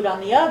are glued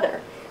on the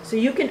other. So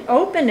you can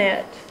open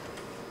it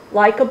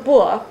like a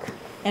book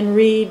and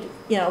read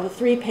you know, the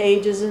 3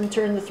 pages and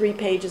turn the 3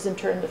 pages and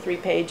turn the 3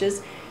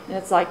 pages, and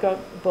it's like a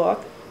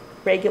book,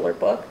 regular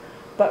book.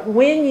 But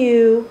when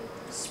you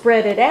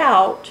spread it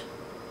out,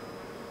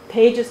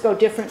 pages go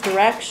different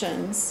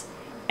directions,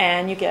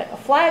 and you get a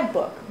flag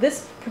book.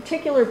 This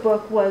particular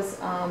book was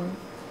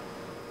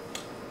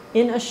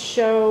in a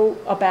show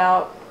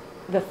about,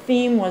 the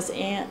theme was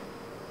Anne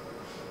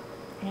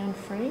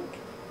Frank,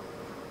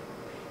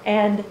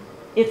 and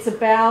it's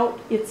about,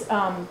 it's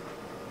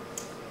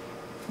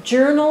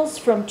journals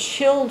from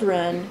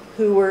children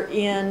who were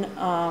in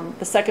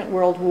the Second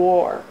World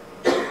War,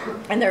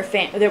 and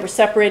they were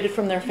separated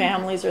from their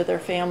families, or their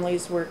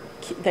families were,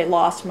 they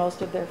lost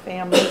most of their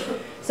family.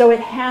 So it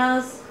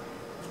has,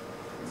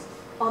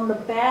 on the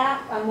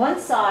back, on one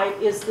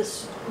side is the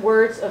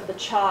words of the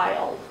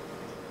child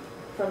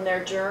from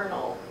their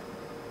journal,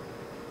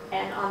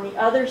 and on the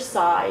other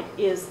side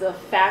is the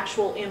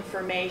factual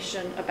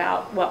information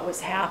about what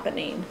was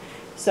happening.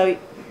 So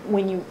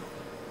when you,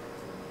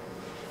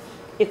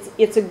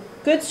 it's a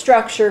good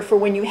structure for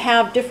when you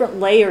have different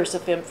layers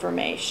of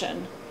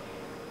information.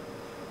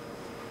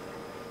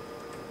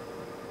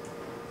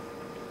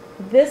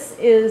 This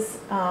is,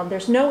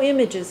 there's no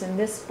images in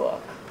this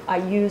book. I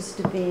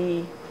used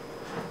the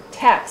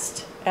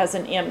text as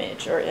an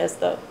image, or as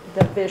the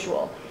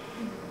visual.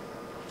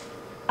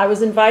 I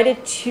was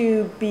invited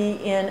to be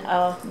in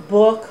a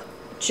book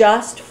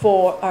just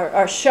for, or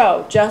a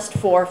show just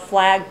for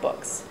flag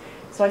books.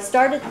 So I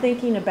started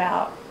thinking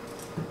about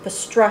the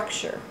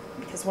structure,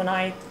 because when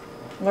I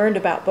learned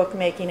about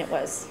bookmaking, it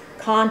was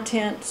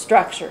content,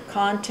 structure,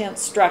 content,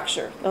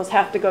 structure. Those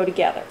have to go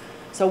together.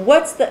 So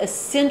what's the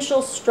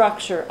essential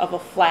structure of a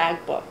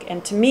flag book?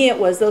 And to me, it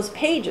was those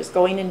pages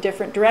going in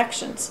different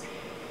directions.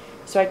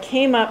 So I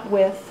came up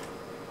with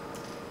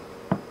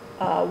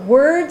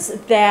words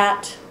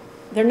that,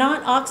 they're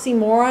not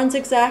oxymorons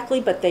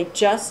exactly, but they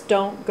just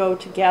don't go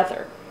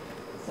together.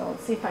 So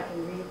let's see if I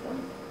can read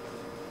them.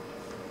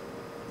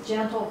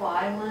 Gentle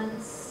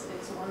violence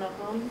is one of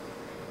them.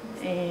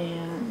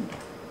 And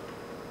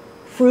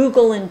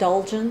frugal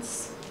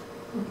indulgence.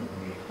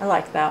 I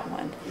like that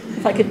one.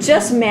 If I could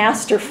just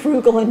master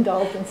frugal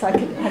indulgence, I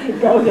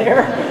could go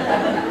there.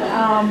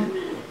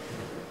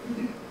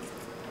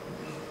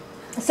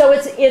 So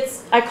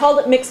it's I called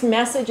it mixed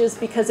messages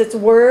because it's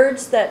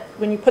words that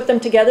when you put them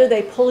together,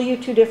 they pull you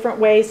 2 different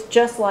ways,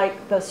 just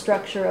like the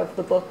structure of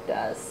the book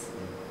does.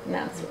 And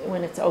that's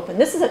when it's open.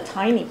 This is a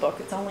tiny book.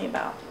 It's only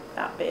about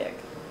that big.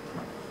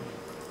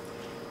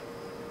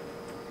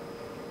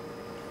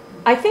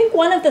 I think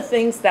one of the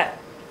things that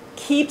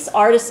keeps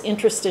artists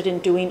interested in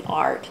doing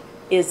art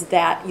is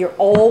that you're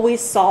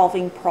always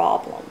solving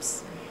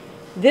problems.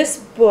 This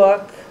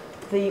book,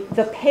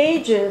 the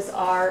pages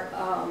are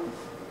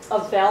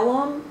of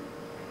vellum,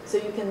 so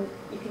you can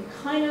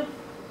kind of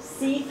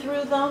see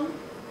through them,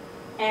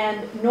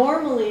 and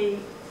normally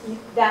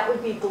that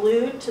would be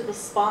glued to the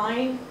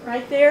spine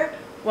right there.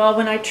 Well,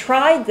 when I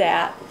tried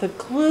that, the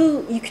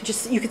glue, you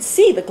could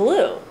see the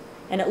glue,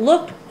 and it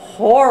looked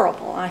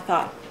horrible. And I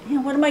thought, you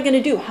know, what am I going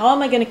to do? How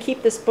am I going to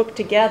keep this book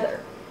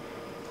together?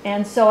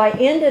 And so I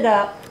ended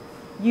up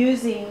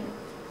using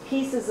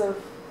pieces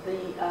of the,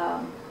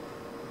 I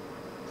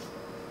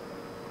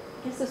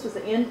guess this was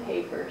the end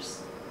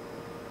papers,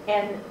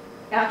 and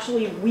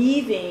actually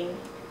weaving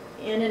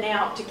in and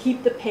out to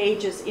keep the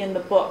pages in the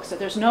book. So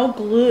there's no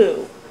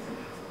glue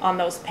on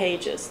those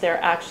pages.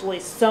 They're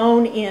actually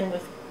sewn in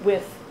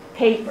with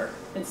paper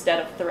instead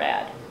of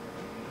thread.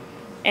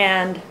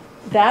 And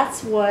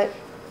that's what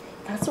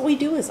we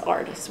do as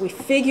artists. We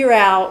figure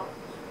out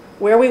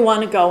where we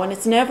want to go, and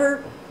it's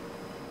never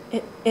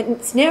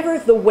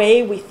the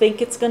way we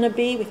think it's going to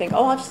be. We think,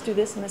 oh, I'll just do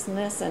this and this and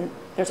this, and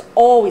there's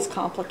always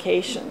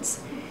complications.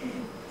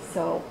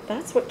 So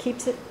that's what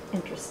keeps it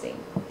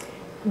interesting.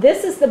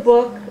 This is the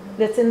book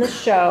that's in the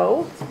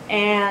show,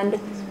 and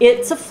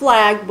it's a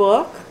flag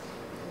book,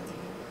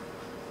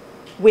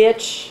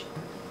 which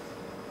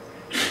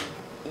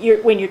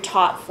when you're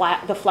taught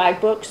the flag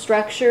book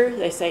structure,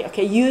 they say,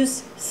 okay,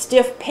 use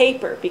stiff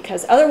paper,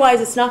 because otherwise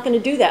it's not going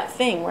to do that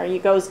thing where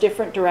it goes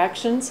different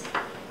directions.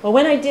 Well,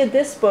 when I did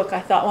this book, I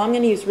thought, well, I'm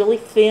going to use really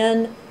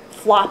thin,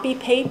 floppy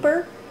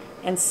paper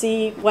and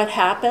see what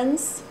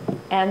happens.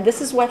 And this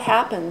is what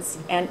happens.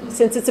 And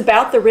since it's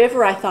about the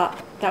river, I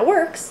thought, that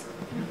works.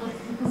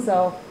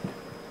 So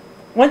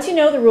once you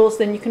know the rules,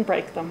 then you can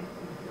break them.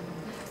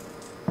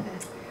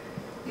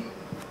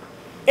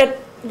 At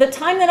the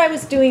time that I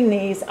was doing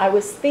these, I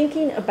was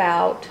thinking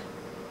about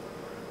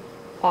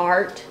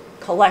art,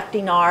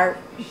 collecting art,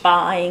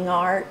 buying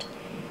art.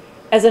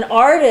 As an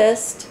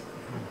artist,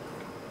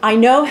 I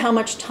know how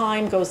much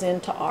time goes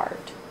into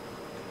art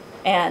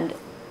and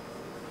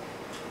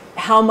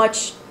how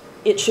much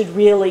it should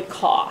really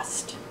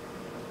cost.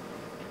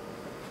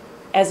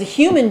 As a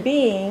human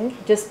being,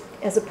 just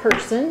as a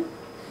person,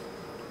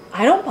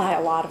 I don't buy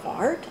a lot of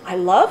art. I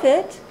love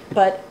it,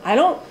 but I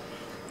don't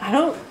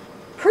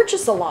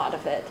purchase a lot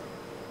of it.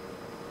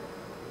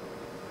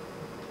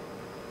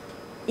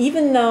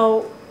 Even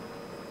though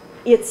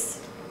it's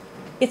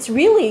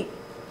really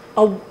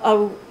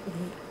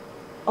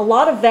a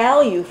lot of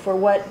value for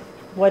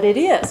what it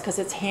is, because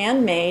it's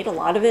handmade. A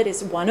lot of it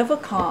is one of a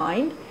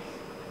kind.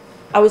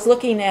 I was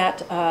looking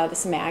at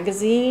this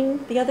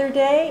magazine the other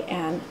day,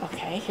 and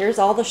okay, here's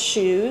all the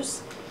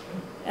shoes.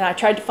 And I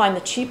tried to find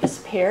the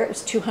cheapest pair. It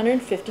was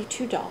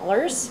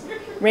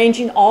 $252,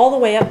 ranging all the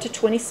way up to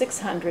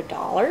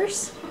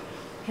 $2,600.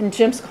 And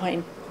Jim's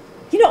going,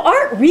 you know,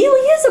 art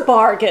really is a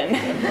bargain.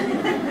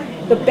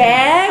 The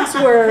bags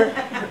were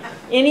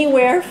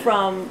anywhere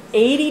from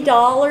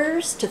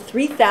 $80 to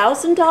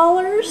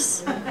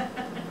 $3,000.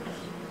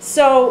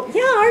 So,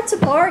 yeah, art's a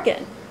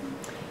bargain.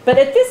 But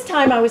at this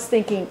time, I was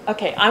thinking,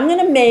 okay, I'm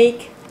going to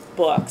make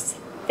books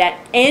that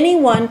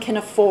anyone can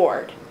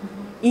afford,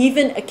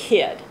 even a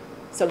kid,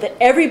 so that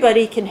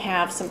everybody can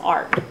have some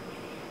art.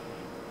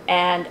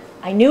 And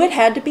I knew it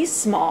had to be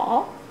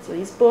small. So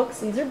these are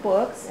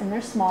books, and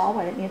they're small,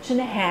 about 1.5 inches.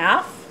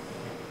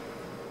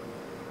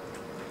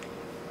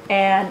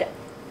 And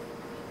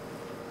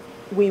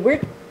we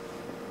were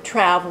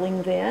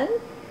traveling then.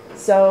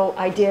 So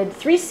I did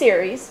 3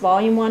 series.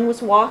 Volume 1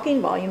 was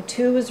walking, Volume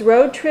 2 was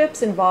road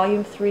trips, and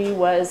Volume 3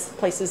 was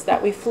places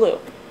that we flew.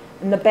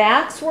 And the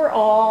backs were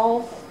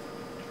all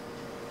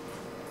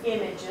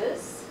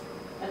images.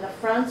 And the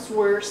fronts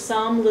were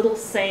some little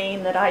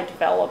saying that I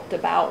developed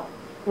about,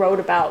 wrote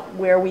about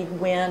where we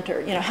went, or,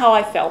 you know, how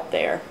I felt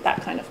there,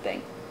 that kind of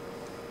thing.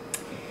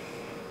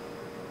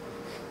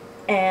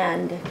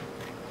 And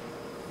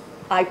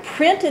I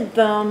printed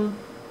them,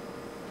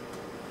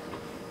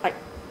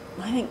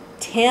 I think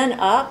 10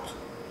 up,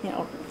 you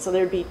know, so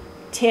there'd be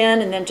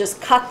 10 and then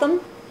just cut them.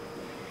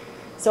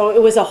 So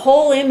it was a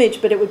whole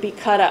image, but it would be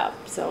cut up.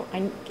 So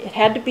it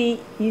had to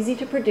be easy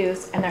to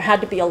produce, and there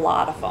had to be a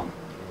lot of them.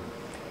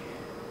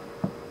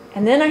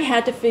 And then I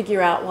had to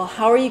figure out, well,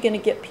 how are you going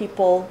to get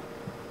people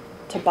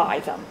to buy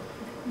them?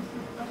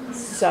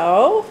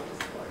 So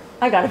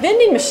I got a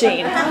vending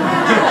machine.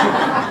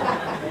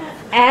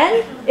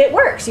 And it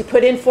works. You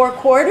put in 4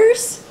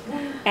 quarters,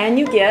 and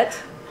you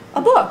get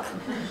a book.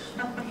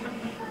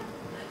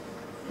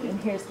 And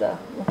here's the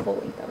full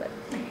length of it.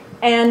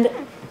 And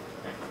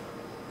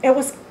it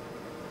was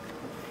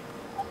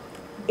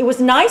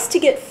nice to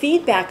get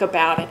feedback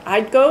about it.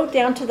 I'd go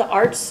down to the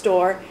art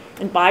store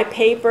and buy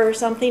paper or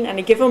something, and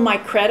I give them my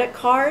credit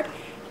card,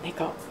 and they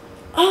go,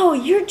 oh,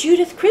 you're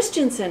Judith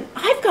Christensen.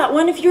 I've got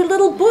one of your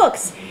little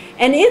books.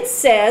 And it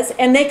says,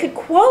 and they could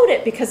quote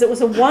it because it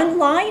was a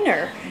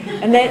one-liner.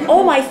 And then,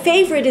 oh, my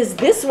favorite is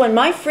this one.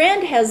 My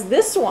friend has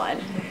this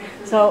one.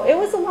 So it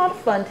was a lot of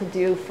fun to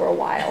do for a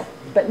while.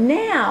 But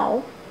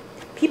now,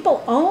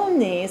 people own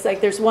these. Like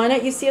there's one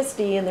at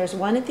UCSD and there's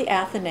one at the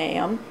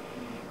Athenaeum,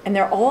 and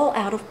they're all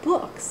out of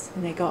books.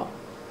 And they go,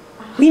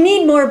 we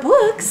need more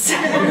books.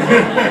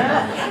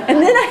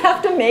 And then I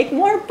have to make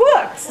more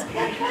books.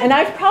 And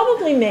I've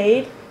probably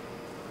made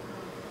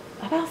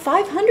about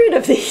 500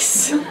 of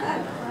these.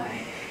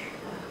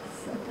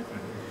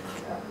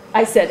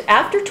 I said,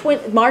 after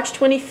March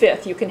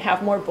 25th, you can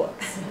have more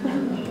books.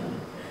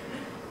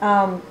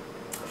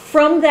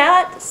 From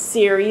that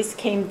series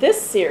came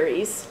this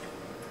series,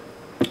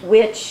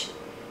 which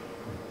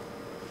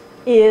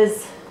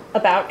is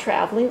about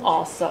traveling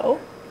also.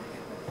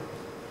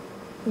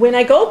 When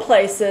I go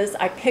places,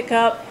 I pick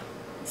up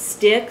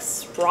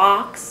sticks,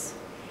 rocks,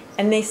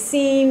 and they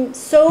seem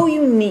so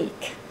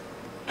unique.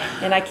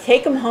 And I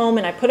take them home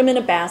and I put them in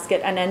a basket,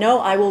 and I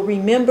know I will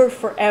remember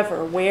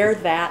forever where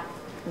that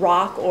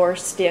rock or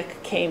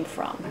stick came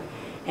from.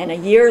 And a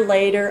year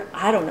later,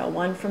 I don't know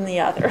one from the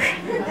other.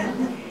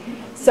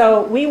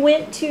 So we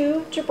went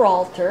to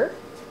Gibraltar,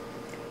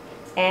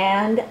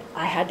 and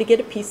I had to get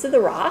a piece of the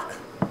rock.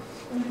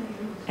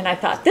 And I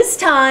thought, this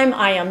time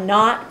I am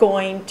not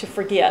going to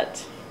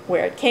forget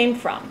where it came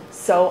from.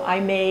 So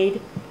I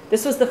made,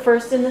 this was the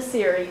first in the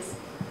series,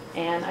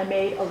 and I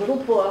made a little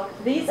book.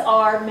 These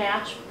are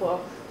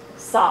matchbook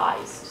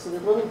sized, so the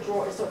little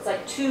drawers, so it's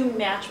like 2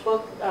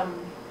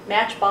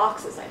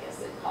 matchboxes, I guess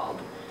they're called,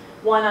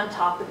 one on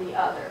top of the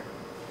other.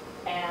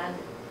 And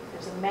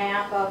there's a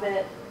map of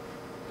it,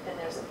 and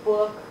there's a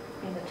book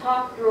in the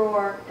top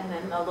drawer, and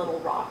then a little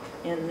rock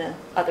in the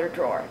other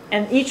drawer.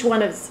 And each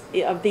one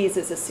of these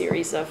is a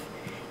series of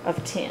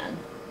 10.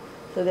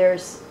 So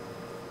there's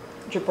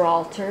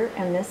Gibraltar,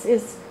 and this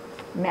is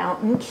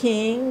Mountain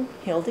King.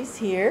 Hildy's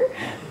here.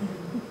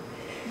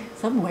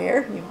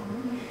 Somewhere.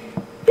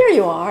 There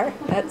you are.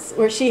 That's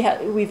where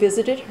we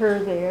visited her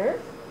there.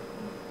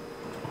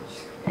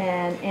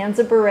 And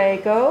Anza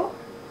Borrego.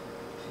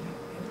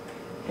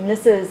 And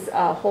this is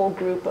a whole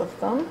group of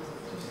them.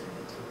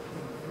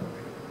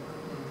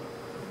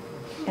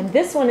 And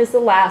this one is the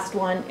last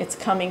one. It's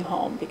coming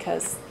home,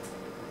 because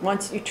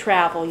once you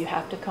travel, you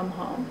have to come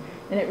home.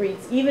 And it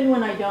reads, even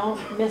when I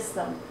don't miss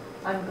them,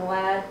 I'm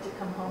glad to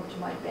come home to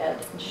my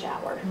bed and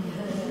shower.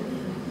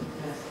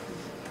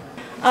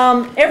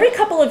 Every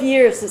couple of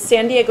years, the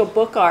San Diego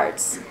Book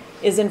Arts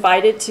is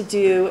invited to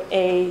do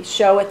a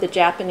show at the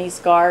Japanese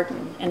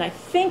Garden. And I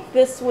think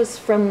this was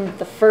from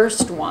the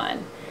first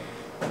one.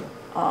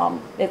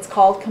 It's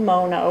called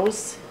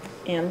Kimonos.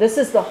 And this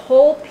is the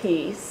whole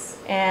piece.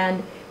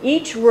 And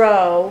each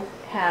row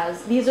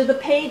has, these are the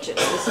pages.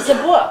 This is a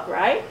book,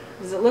 right?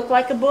 Does it look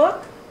like a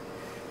book?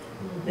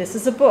 This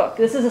is a book.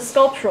 This is a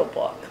sculptural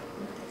book.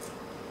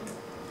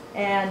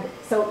 And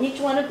so each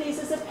one of these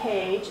is a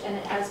page, and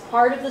it has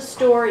part of the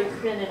story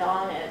printed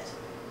on it.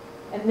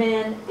 And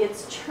then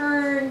it's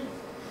turned.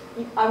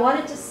 I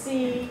wanted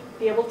to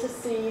be able to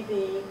see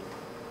the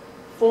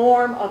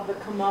form of the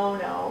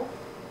kimono.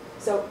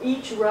 So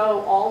each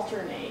row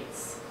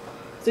alternates.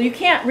 So you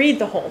can't read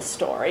the whole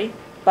story,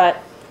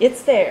 but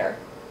it's there.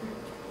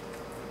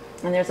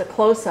 And there's a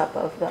close-up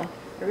of the,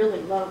 I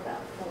really love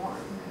that form,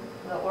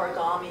 the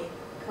origami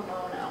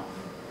kimono.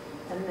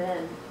 And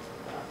then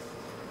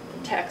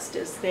the text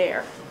is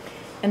there.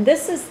 And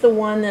this is the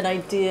one that I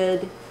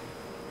did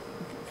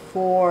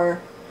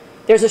for,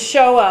 there's a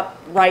show up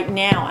right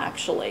now,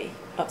 actually,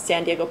 of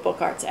San Diego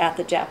Book Arts at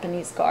the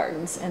Japanese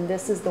Gardens. And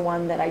this is the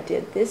one that I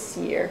did this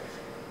year.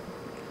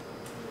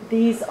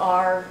 These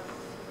are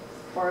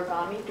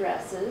origami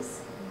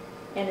dresses,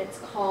 and it's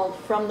called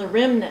From the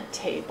Remnant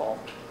Table.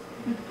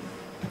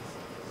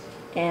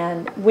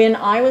 And when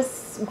I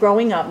was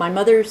growing up, my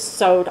mother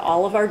sewed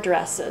all of our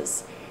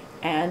dresses,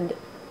 and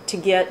to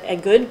get a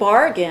good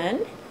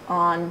bargain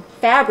on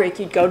fabric,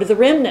 you'd go to the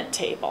remnant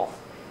table,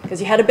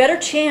 because you had a better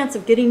chance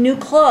of getting new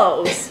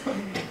clothes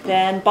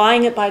than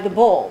buying it by the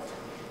bolt.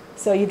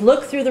 So you'd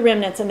look through the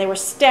remnants, and they were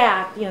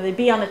stacked. You know, they'd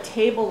be on a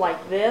table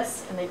like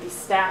this, and they'd be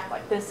stacked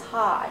like this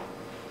high.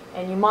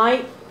 And you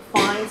might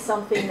find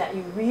something that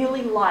you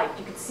really liked.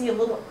 You could see a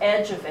little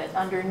edge of it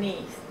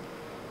underneath.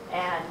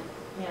 And,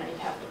 you know, you'd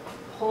have to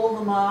pull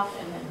them up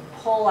and then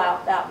pull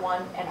out that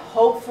one. And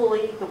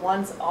hopefully the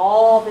ones,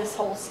 all this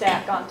whole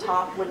stack on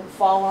top wouldn't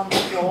fall on the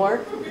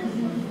floor.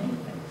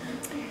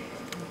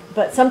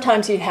 But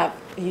sometimes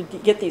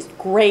you'd get these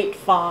great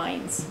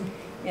finds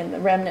in the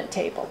remnant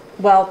table.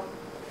 Well,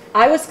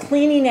 I was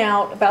cleaning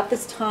out, about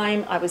this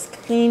time, I was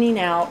cleaning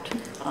out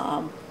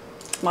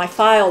my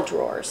file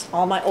drawers,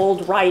 all my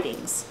old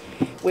writings,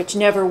 which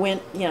never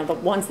went, you know, the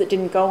ones that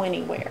didn't go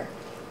anywhere.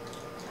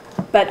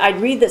 But I'd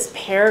read this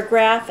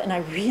paragraph, and I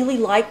really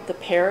liked the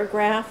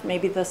paragraph.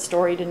 Maybe the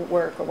story didn't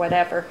work or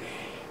whatever.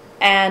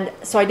 And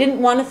so I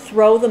didn't want to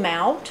throw them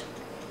out.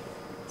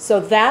 So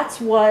that's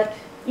what,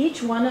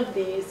 each one of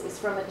these is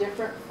from a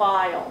different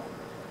file,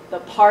 the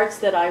parts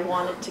that I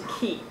wanted to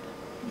keep.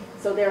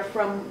 So they're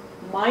from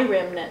my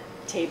remnant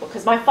table,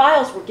 because my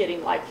files were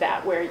getting like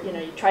that, where, you know,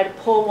 you try to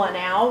pull one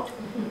out,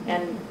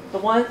 and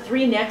the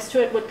three next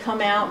to it would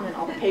come out, and then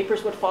all the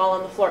papers would fall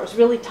on the floor. It was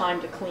really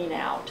time to clean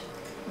out.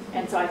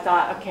 And so I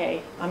thought,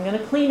 okay, I'm going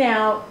to clean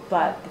out,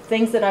 but the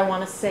things that I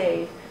want to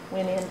save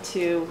went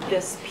into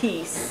this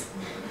piece,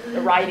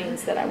 the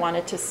writings that I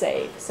wanted to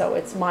save. So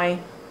it's my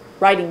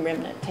writing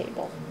remnant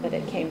table that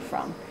it came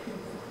from.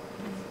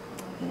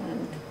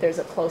 And there's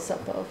a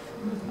close-up of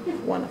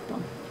one of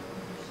them.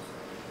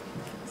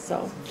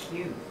 So,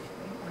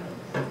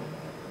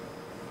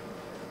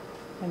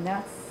 and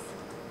that's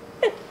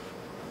it.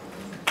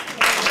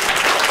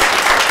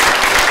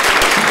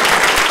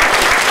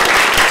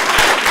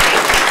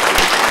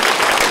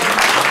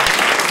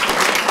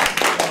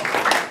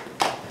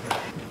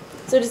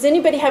 So does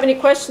anybody have any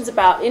questions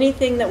about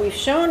anything that we've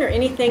shown or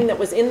anything that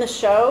was in the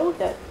show?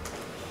 That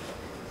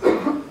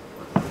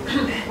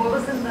what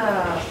was in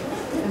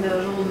the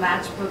little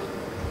matchbook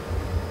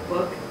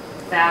book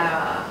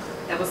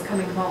that was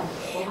coming home?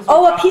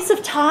 What was a piece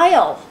of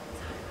tile.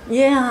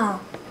 Yeah.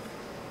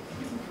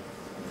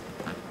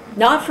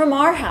 Not from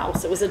our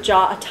house. It was a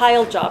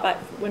tile job.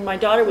 When my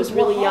daughter was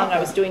really young, I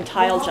was doing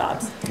tile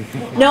jobs.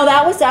 No,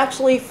 that was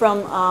actually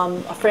from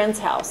a friend's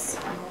house.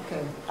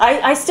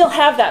 I still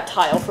have that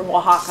tile from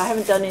Oaxaca. I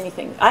haven't done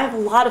anything. I have a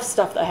lot of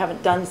stuff that I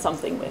haven't done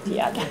something with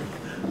yet.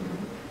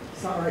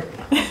 Sorry.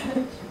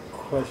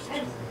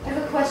 Question. I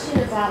have a question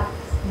about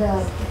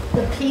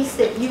the piece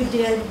that you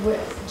did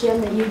with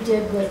Jim, that you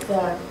did with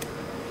the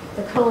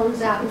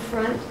cones out in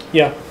front.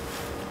 Yeah.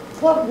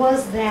 What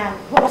was that?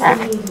 What was the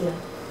medium?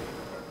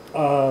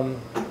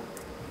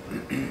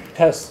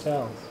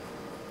 Pastels.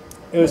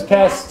 It was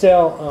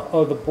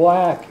pastel. The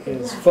black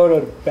is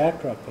photo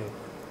backdrop paper.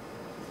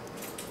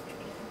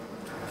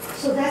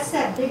 So that's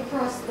that big the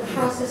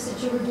process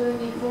that you were doing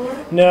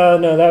before? No,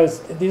 that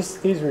was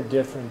these were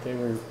different. They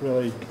were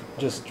really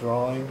just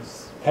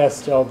drawings,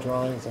 pastel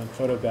drawings on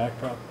photo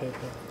backdrop paper.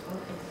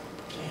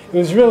 Okay. It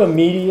was real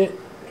immediate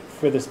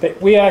for this.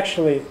 We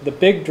actually, the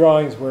big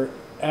drawings were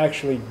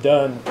actually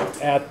done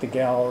at the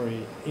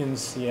gallery in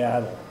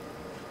Seattle.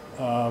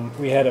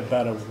 We had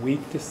about a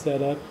week to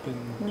set up,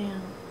 and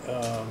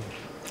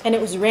and it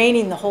was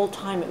raining the whole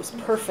time. It was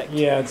perfect.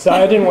 Yeah, so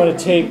I didn't want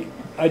to take.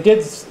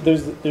 There's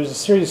a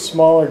series of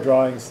smaller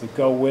drawings that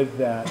go with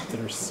that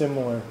are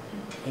similar,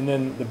 and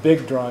then the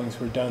big drawings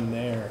were done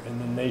there, and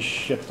then they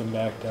shipped them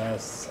back to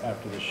us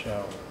after the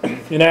show.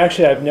 And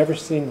actually, I've never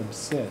seen them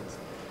since.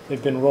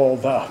 They've been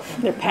rolled up.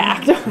 They're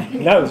packed.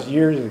 And that was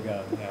years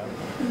ago now.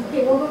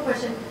 Okay, one more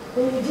question.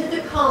 When you did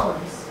the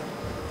columns,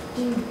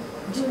 do you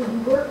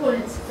work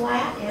when it's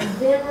flat and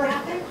then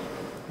wrap it?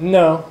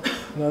 No,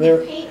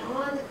 You paint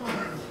on the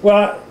columns.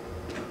 Well,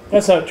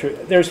 that's not true.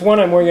 There's one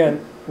I'm working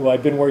on well,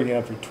 I've been working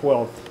on it for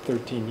 12,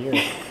 13 years.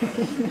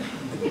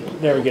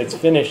 Never gets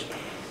finished.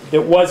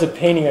 There was a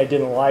painting I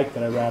didn't like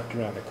that I wrapped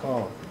around a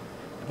column.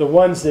 The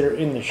ones that are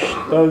in the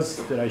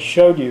those that I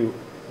showed you,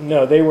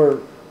 no, they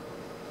were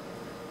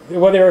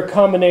a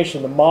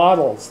combination. The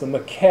models, the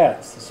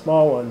maquettes, the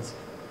small ones,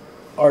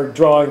 are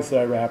drawings that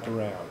I wrapped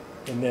around.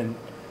 And then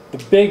the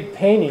big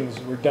paintings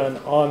were done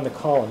on the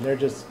column. They're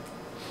just,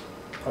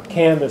 a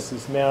canvas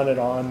is mounted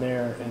on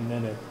there, and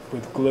then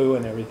with glue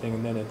and everything,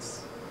 and then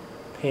it's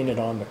painted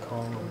on the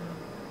column.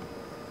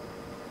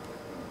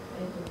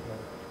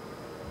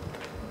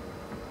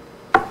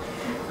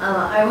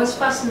 I was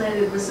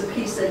fascinated with the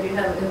piece that you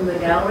have in the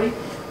gallery.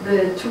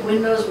 The two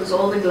windows was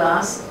all the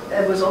glass,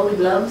 was all the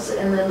gloves,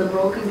 and then the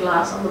broken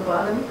glass on the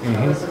bottom.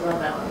 Tell us about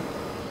that one.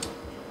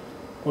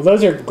 Well,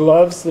 those are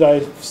gloves that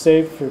I've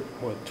saved for,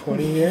 what,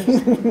 20 years?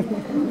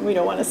 We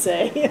don't want to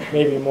say.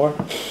 Maybe more.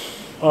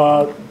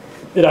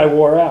 That I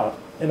wore out.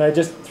 And I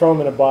just throw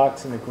them in a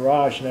box in the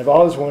garage, and I've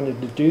always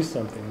wanted to do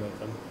something with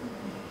them.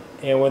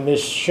 And when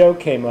this show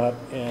came up,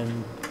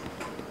 and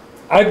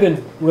I've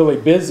been really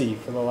busy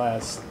for the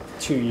last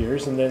 2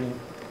 years, and then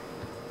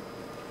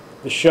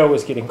the show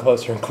was getting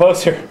closer and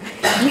closer.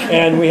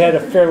 And we had a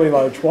fairly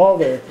large wall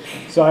there.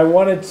 So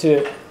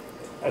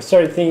I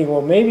started thinking,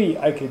 well, maybe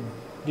I could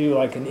do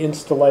like an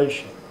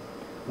installation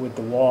with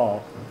the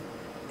wall.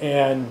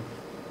 And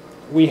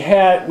we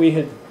had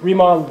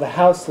remodeled the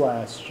house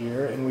last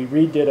year, and we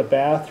redid a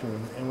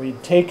bathroom, and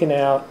we'd taken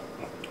out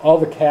all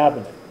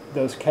the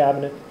those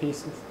cabinet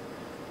pieces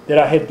that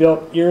I had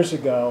built years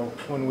ago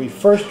when we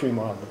first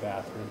remodeled the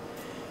bathroom.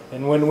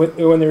 And when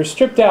they were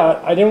stripped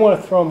out, I didn't want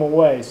to throw them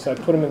away, so I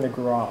put them in the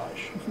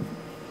garage.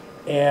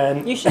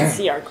 And You should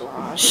see our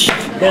garage.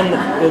 then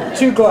the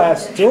two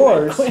glass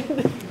doors,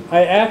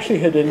 I actually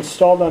had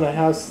installed on a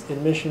house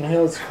in Mission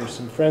Hills for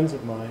some friends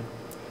of mine.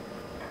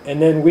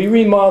 And then we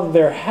remodeled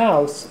their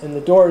house, and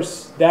the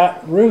doors,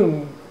 that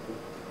room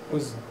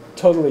was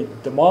totally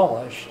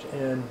demolished,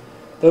 and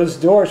those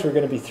doors were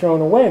going to be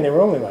thrown away, and they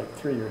were only like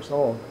 3 years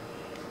old.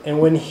 And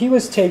when he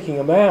was taking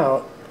them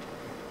out,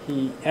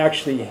 he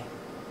actually,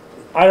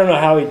 I don't know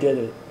how he did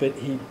it, but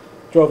he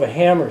drove a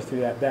hammer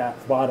through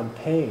that bottom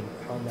pane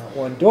on that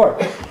one door.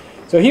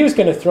 So he was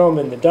going to throw them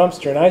in the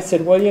dumpster, and I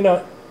said, well, you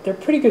know, they're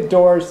pretty good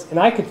doors, and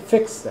I could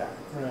fix that,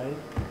 right?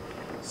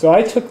 So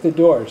I took the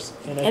doors.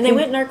 And they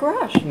went in our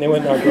garage. And they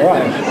went in our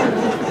garage.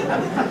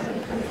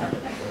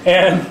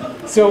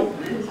 And so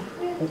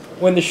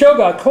when the show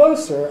got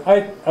closer,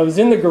 I was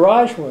in the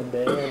garage one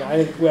day, and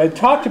I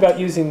talked about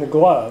using the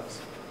gloves.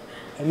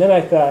 And then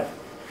I thought,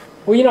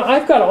 well, you know,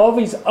 I've got all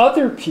these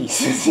other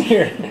pieces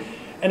here,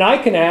 and I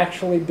can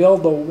actually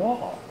build a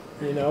wall,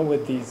 you know,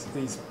 with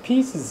these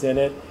pieces in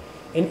it.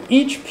 And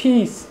each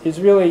piece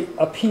is really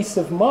a piece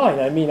of mine.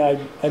 I mean,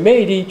 I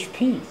made each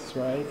piece,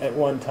 right, at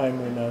one time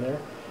or another.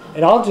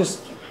 And I'll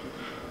just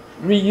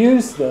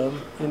reuse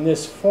them in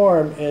this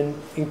form and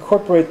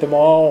incorporate them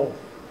all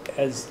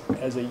as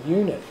a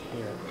unit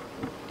here.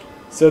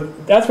 So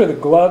that's where the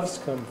gloves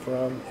come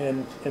from,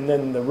 and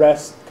then the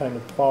rest kind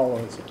of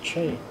follows a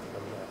chain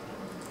from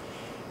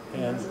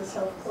that. And it's a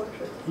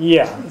self-portrait.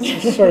 Yeah,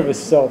 it's sort of a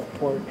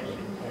self-portrait.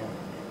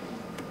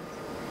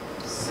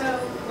 So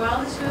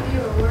while the two of you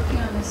were working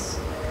on this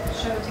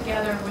show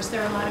together, was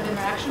there a lot of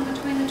interaction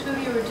between the two of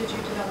you, or did you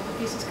develop the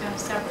pieces kind of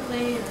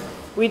separately? Or?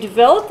 We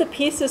developed the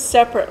pieces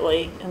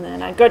separately, and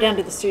then I'd go down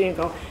to the studio and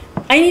go,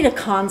 I need a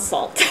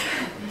consult.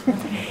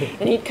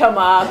 And he'd come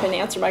up and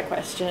answer my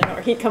question,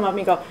 or he'd come up and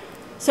he'd go,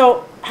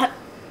 so I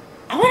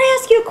want to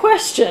ask you a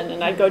question,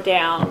 and I'd go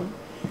down.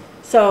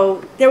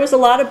 So there was a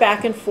lot of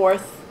back and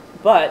forth,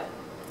 but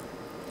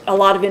a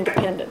lot of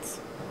independence.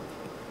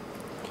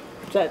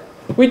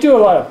 We do a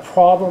lot of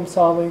problem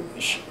solving.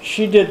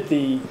 She did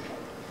the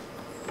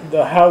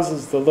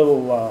houses, the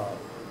little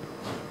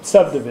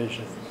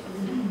subdivision.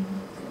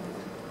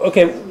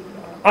 Okay,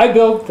 I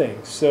build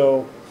things,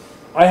 so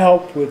I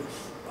help with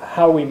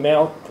how we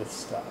mount the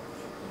stuff,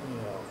 you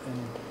know,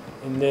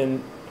 and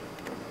then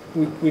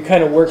we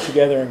kind of work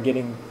together on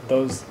getting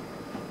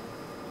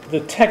the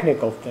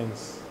technical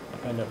things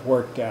kind of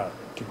worked out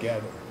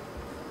together,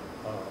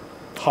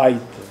 height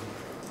and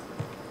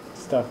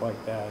stuff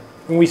like that.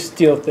 And we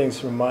steal things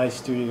from my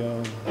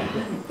studio,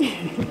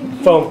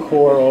 and foam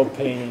core, old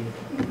painting,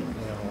 you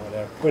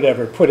know,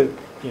 whatever. Put it,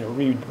 you know,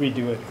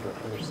 redo it for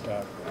her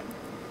stuff.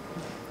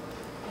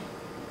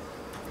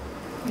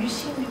 You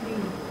seem to be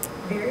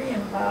very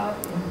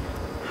involved in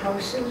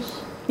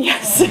houses.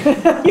 Yes,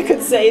 you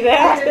could say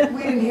that.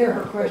 We didn't hear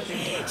her question.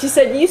 She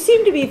said, you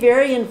seem to be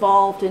very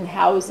involved in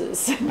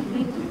houses. And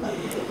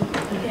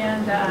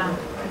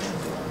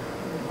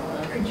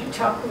could you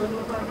talk a little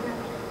about that?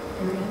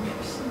 Very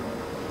interesting.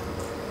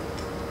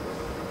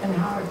 And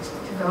how it's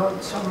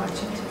developed so much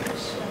into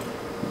this.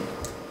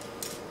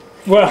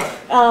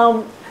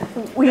 Well,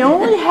 we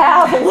only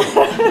have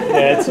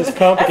yeah, it's just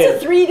complicated.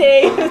 That's a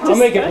 3-day discussion. I'll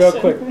make it real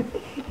quick.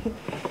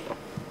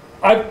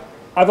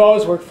 I've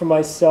always worked for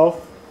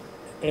myself,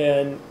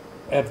 and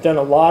have done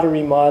a lot of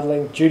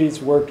remodeling.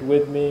 Judy's worked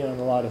with me on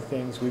a lot of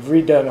things. We've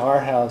redone our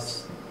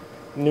house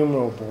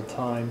innumerable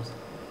times.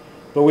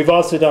 But we've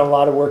also done a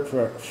lot of work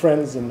for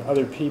friends and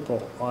other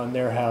people on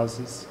their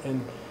houses,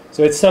 and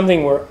so it's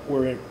something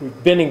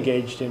we've been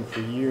engaged in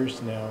for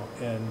years now,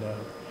 and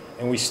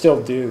we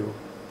still do.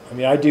 I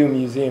mean, I do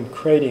museum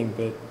crating,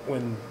 but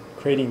when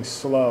crating's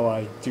slow,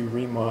 I do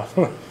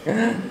remodeling.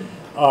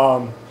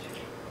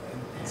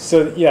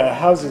 So yeah,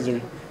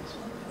 houses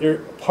they're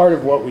part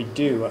of what we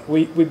do.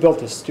 We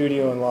built a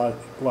studio in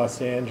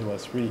Los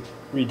Angeles,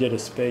 redid a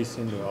space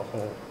into a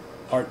whole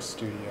art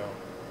studio,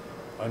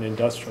 an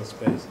industrial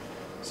space.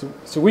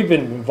 So we've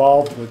been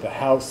involved with the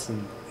house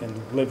and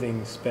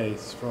living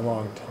space for a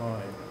long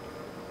time,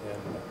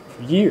 and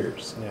for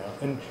years now.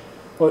 And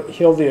well,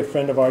 Hildy, a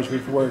friend of ours,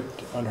 we've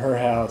worked on her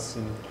house,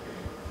 and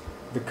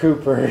the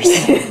Coopers.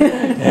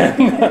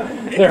 And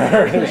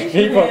there's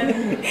people.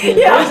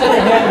 Yeah. Raise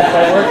your hand if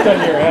I worked on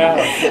your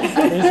house.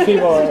 These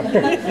people are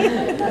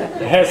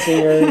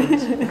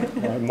Hessingers,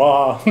 my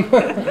mom.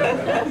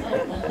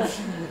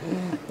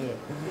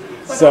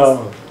 But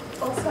So.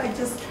 Also,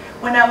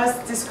 when I was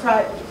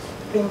describing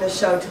the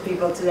show to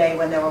people today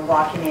when they were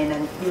walking in,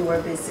 and you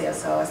were busy,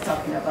 so I was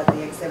talking about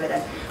the exhibit,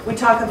 and we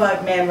talk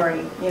about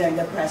memory, in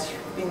the press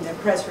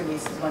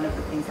release is one of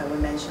the things that we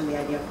mentioned, the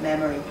idea of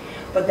memory,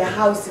 but the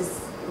house is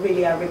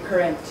really a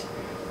recurrent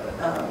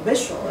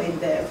visual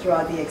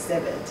throughout the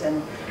exhibit,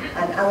 and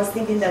I was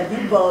thinking that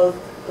you both,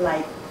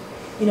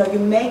 you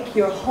make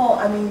your home.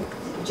 I mean,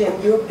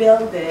 Jim, you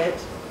build it,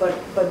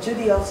 but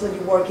Judy also,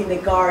 you work in the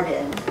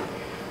garden.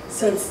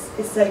 So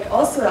it's like,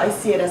 also I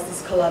see it as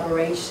this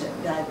collaboration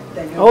that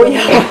you're building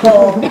a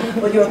home,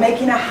 but you're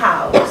making a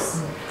house,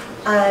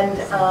 and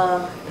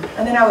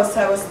then I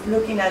was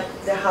looking at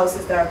the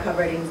houses that are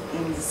covered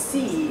in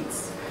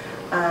seeds.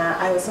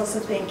 I was also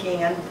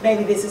thinking, and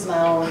maybe this is my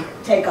own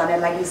take on it,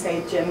 like you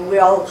say, Jim, we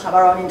all have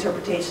our own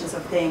interpretations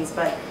of things,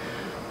 but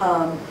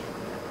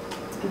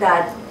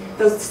that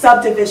those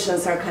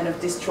subdivisions are kind of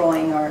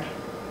destroying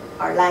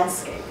our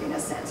landscape in a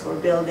sense. We're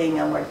building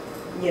and we're,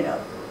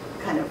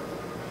 kind of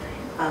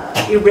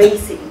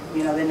erasing,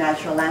 the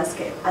natural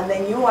landscape. And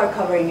then you are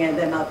covering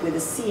them up with the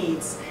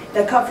seeds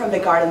that come from the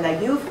garden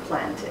that you've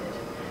planted.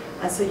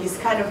 And so it's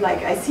kind of like,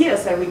 I see it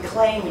as a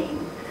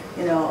reclaiming,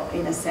 in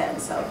a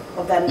sense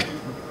of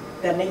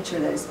that nature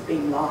that is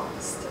being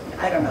lost.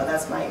 I don't know,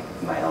 that's my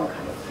own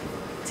kind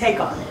of take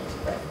on it.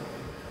 But.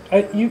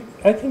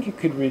 I think you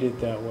could read it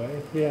that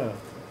way, yeah.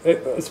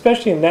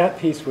 Especially in that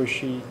piece where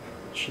she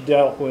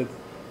dealt with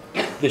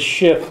the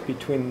shift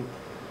between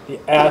the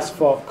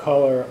asphalt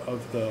color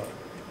of the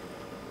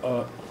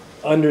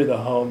under the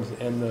homes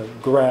and the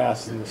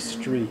grass and the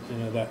street,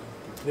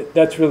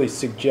 that's really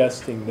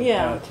suggesting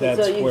that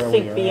that's so you where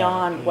think we are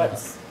beyond at.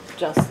 what's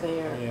just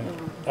there. Yeah.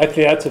 I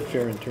think that's a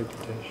fair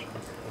interpretation.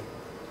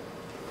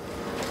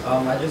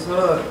 I just had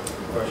a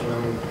question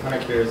I'm kind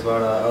of curious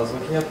about. I was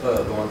looking at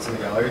the ones in the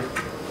gallery.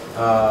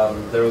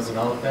 There was an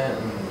elephant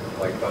and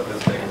about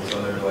this big, and so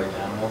they were like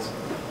animals.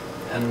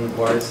 And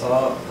what I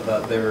saw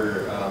that they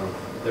were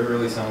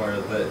really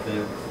similar. That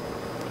they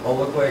all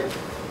look like,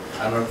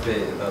 I don't know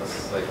if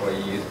that's what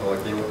you use,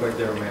 but they look like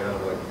they were made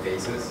out of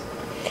vases.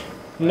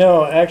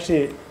 No,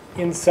 actually,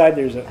 inside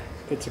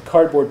it's a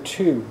cardboard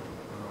tube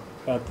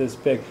about this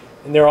big,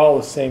 and they're all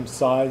the same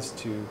size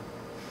tube.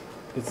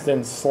 It's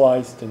then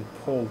sliced and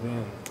pulled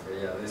in.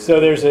 Yeah, so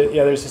there's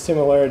a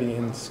similarity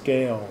in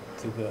scale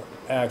to the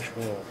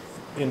actual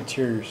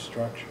interior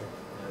structure.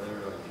 Yeah, they're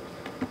really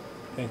interesting.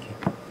 Thank you.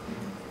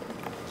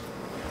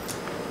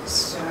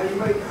 So how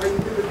you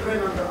do the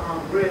print on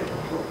the red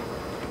book?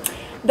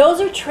 Those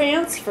are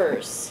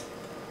transfers.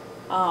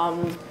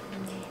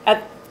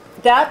 At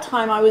that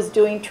time, I was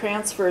doing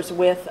transfers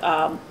with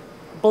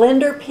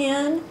blender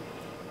pen,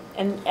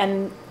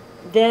 and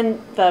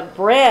then the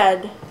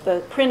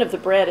print of the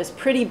bread is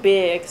pretty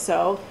big,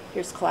 so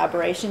here's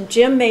collaboration.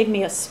 Jim made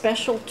me a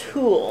special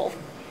tool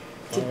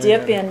to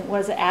dip in,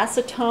 was it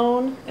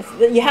acetone?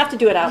 You have to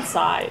do it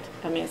outside.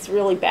 I mean, it's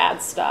really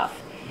bad stuff.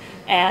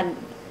 And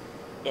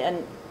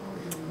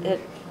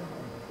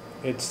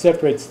it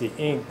separates the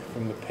ink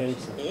from the paper.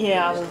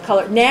 Yeah, the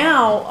color.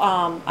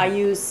 Now I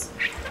use,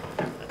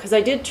 because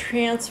I did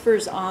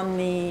transfers on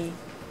the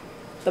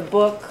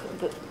book,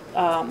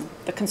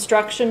 the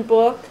construction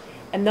book,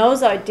 and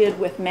those I did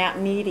with matte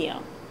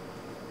medium.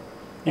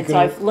 And so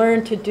I've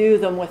learned to do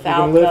them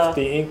without you can lift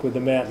the ink with the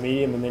matte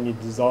medium, and then you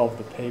dissolve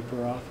the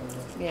paper off of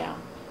it. Yeah.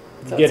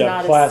 You So get it's a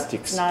not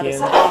plastic as, skin. not as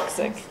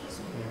toxic.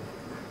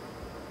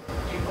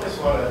 You place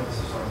a lot of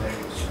emphasis on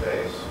negative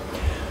space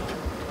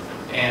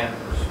and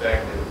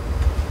perspective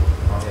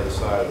on the other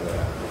side of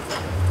that.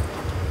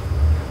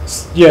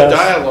 Yes. The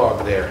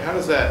dialogue there, how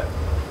does that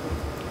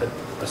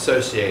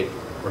associate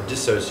or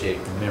dissociate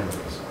from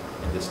memories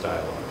in this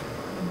dialogue?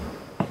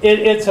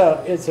 It's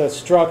a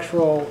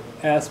structural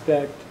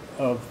aspect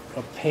of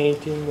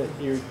painting that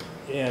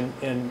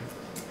and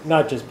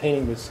not just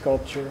painting but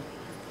sculpture.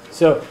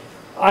 So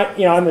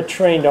I'm a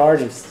trained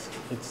artist.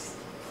 It's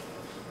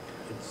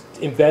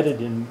embedded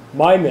in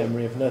my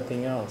memory if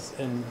nothing else,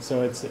 and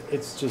so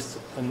it's just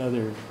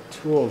another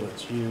tool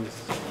that's used.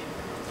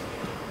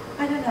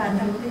 I don't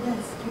know,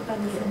 keep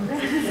on listening.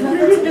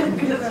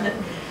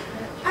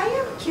 I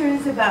am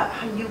curious about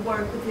how you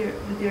work with your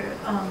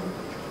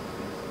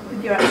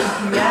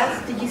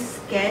ideas. Do you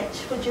sketch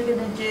what you're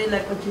gonna do,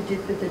 like what you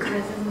did with the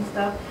dresses and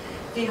stuff?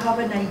 Do you have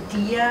an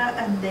idea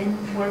and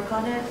then work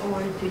on it,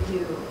 or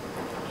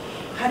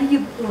how do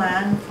you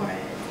plan for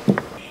it?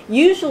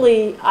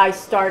 Usually I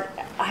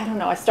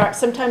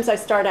sometimes I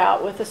start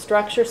out with a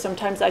structure,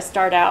 sometimes I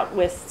start out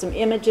with some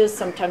images,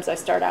 sometimes I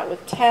start out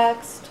with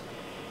text,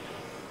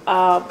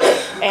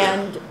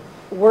 and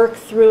work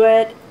through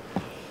it.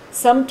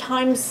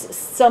 Sometimes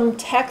some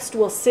text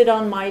will sit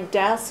on my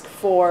desk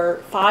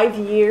for 5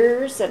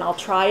 years and I'll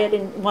try it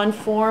in one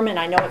form and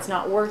I know it's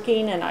not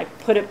working and I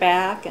put it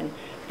back and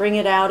bring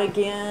it out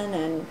again,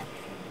 and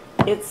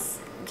it's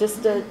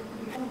just a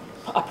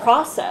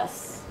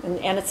process.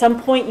 And at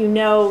some point you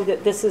know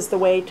that this is the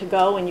way to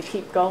go and you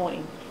keep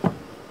going.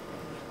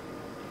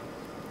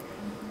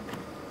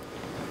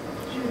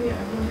 Judy,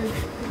 I wondered,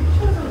 could you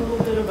talk a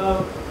little bit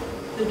about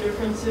the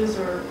differences,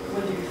 or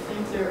whether you think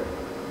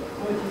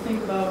what you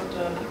think about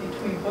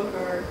between book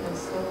art and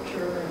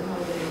sculpture and how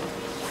they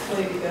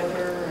play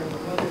together, and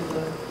whether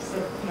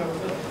whether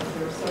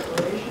there's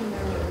separation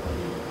there, or what do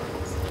you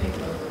think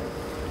about that?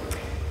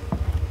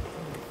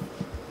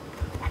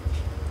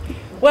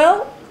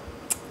 Well,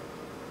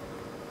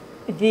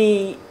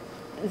 the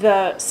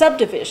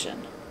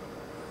subdivision,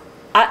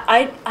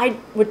 I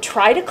would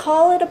try to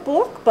call it a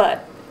book,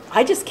 but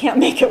I just can't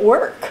make it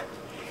work.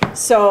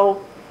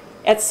 So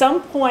at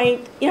some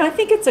point, I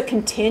think it's a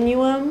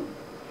continuum,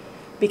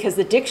 because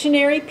the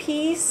dictionary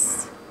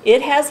piece,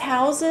 it has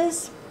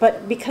houses,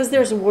 but because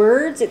there's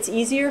words, it's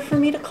easier for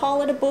me to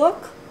call it a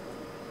book.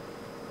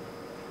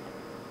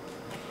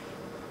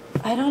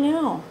 I don't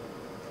know.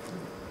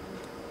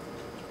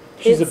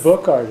 She's a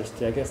book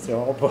artist. I guess they're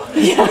all books.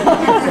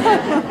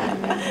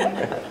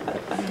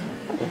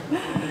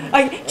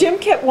 Jim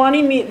kept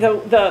wanting me,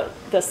 the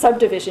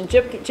subdivision,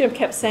 Jim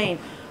kept saying,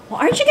 well,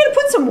 aren't you going to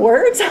put some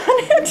words on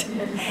it?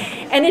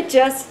 And it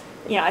just,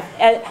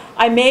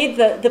 I made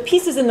the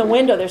pieces in the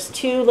window. There's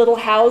 2 little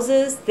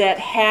houses that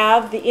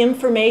have the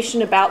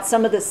information about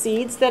some of the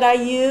seeds that I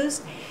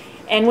used.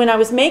 And when I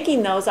was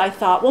making those, I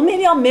thought, well,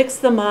 maybe I'll mix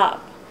them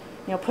up.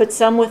 Put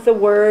some with the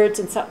words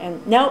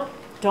and nope,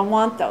 don't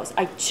want those.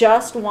 I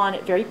just want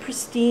it very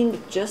pristine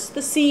with just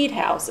the seed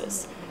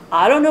houses.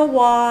 I don't know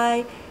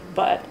why,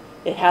 but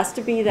it has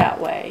to be that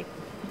way.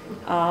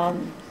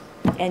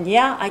 And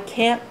yeah, I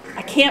can't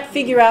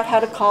figure out how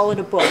to call it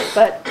a book,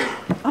 but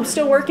I'm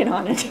still working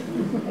on it.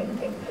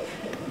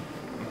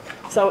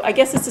 So I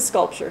guess it's a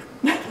sculpture,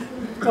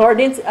 or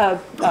it's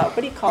what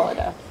do you call it?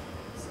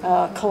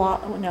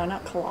 Collage? No,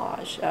 not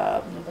collage.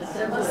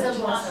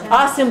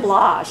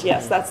 Assemblage.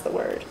 Yes, that's the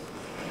word.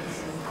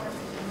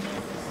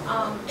 You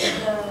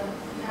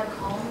have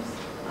columns.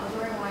 I was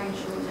wondering why you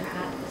chose your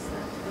hat.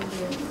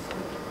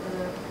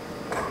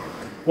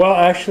 Well,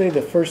 actually,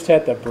 the first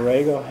hat that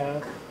Borrego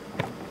had,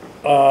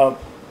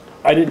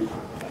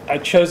 I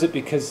chose it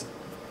because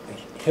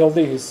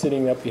Hildy, who's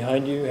sitting up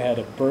behind you, had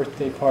a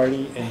birthday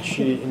party, and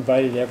she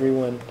invited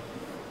everyone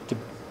to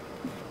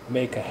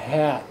make a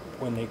hat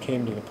when they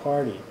came to the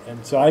party.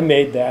 And so I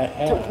made that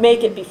hat. To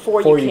make it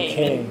before you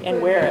came.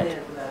 And wear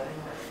it.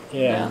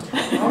 Yeah.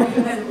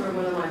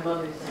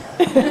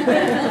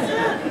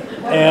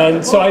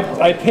 And so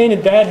I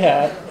painted that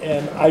hat,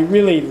 and I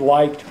really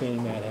liked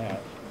painting that hat.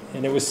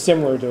 And it was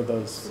similar to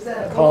those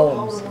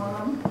columns.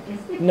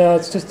 No,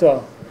 it's just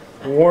a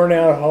worn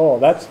out hole.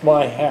 That's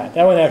my hat.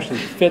 That one actually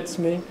fits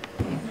me.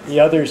 The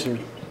others are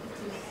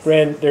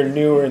they're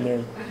newer, and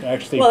they're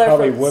actually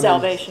probably from women's.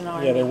 Salvation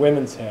Army. Yeah, they're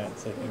women's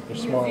hats. I think they're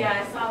smaller. Yeah,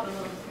 I saw the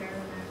little pair in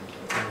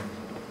there.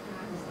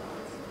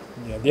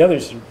 Yeah, the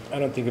others I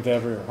don't think have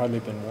ever hardly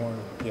been worn.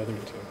 The other 2.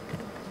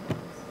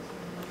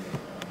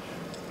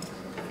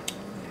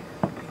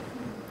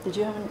 Did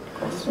you have a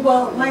question?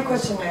 Well, my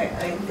question I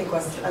think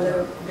was a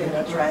little bit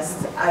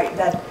addressed.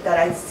 That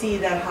I see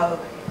that how,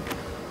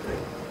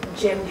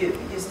 Jim, you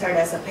started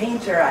as a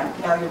painter and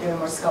now you're doing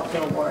more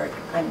sculptural work,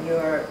 and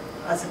you're,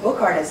 as a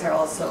book artist, are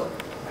also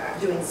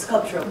doing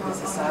sculptural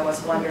pieces. So I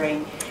was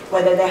wondering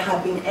whether there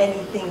had been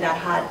anything that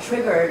had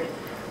triggered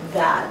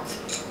that,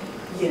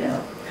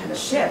 kind of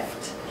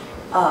shift.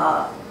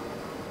 I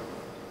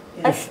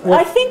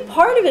think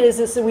part of it is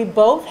that we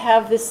both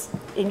have this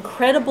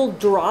incredible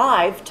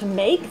drive to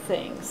make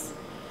things.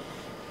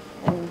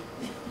 And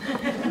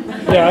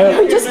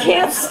we just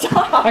can't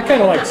stop. I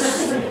kind of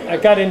I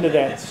got into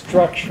that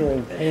structure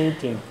and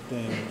painting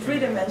thing.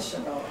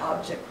 3-dimensional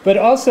object. But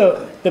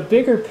also, the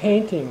bigger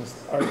paintings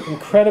are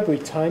incredibly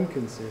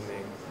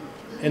time-consuming,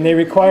 and they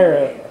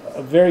require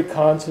a very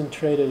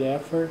concentrated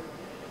effort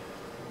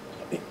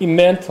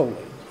mentally.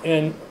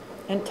 And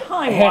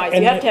time-wise,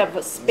 you have to have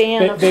a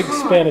span of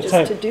time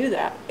just to do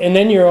that. And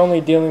then you're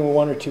only dealing with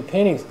 1 or 2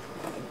 paintings.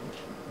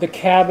 The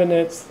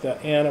cabinets, the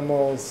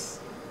animals,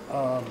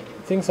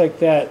 things like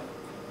that,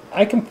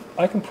 I can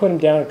put them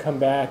down and come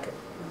back.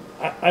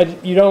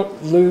 You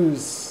don't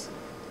lose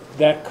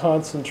that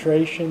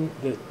concentration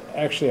that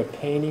actually a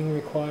painting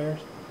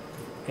requires.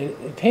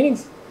 And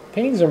paintings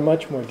are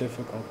much more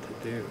difficult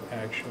to do,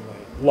 actually.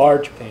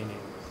 Large paintings.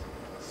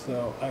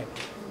 So I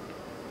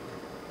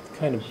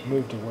kind of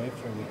moved away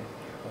from it.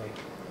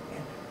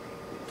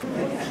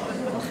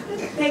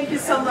 Thank you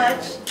so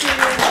much.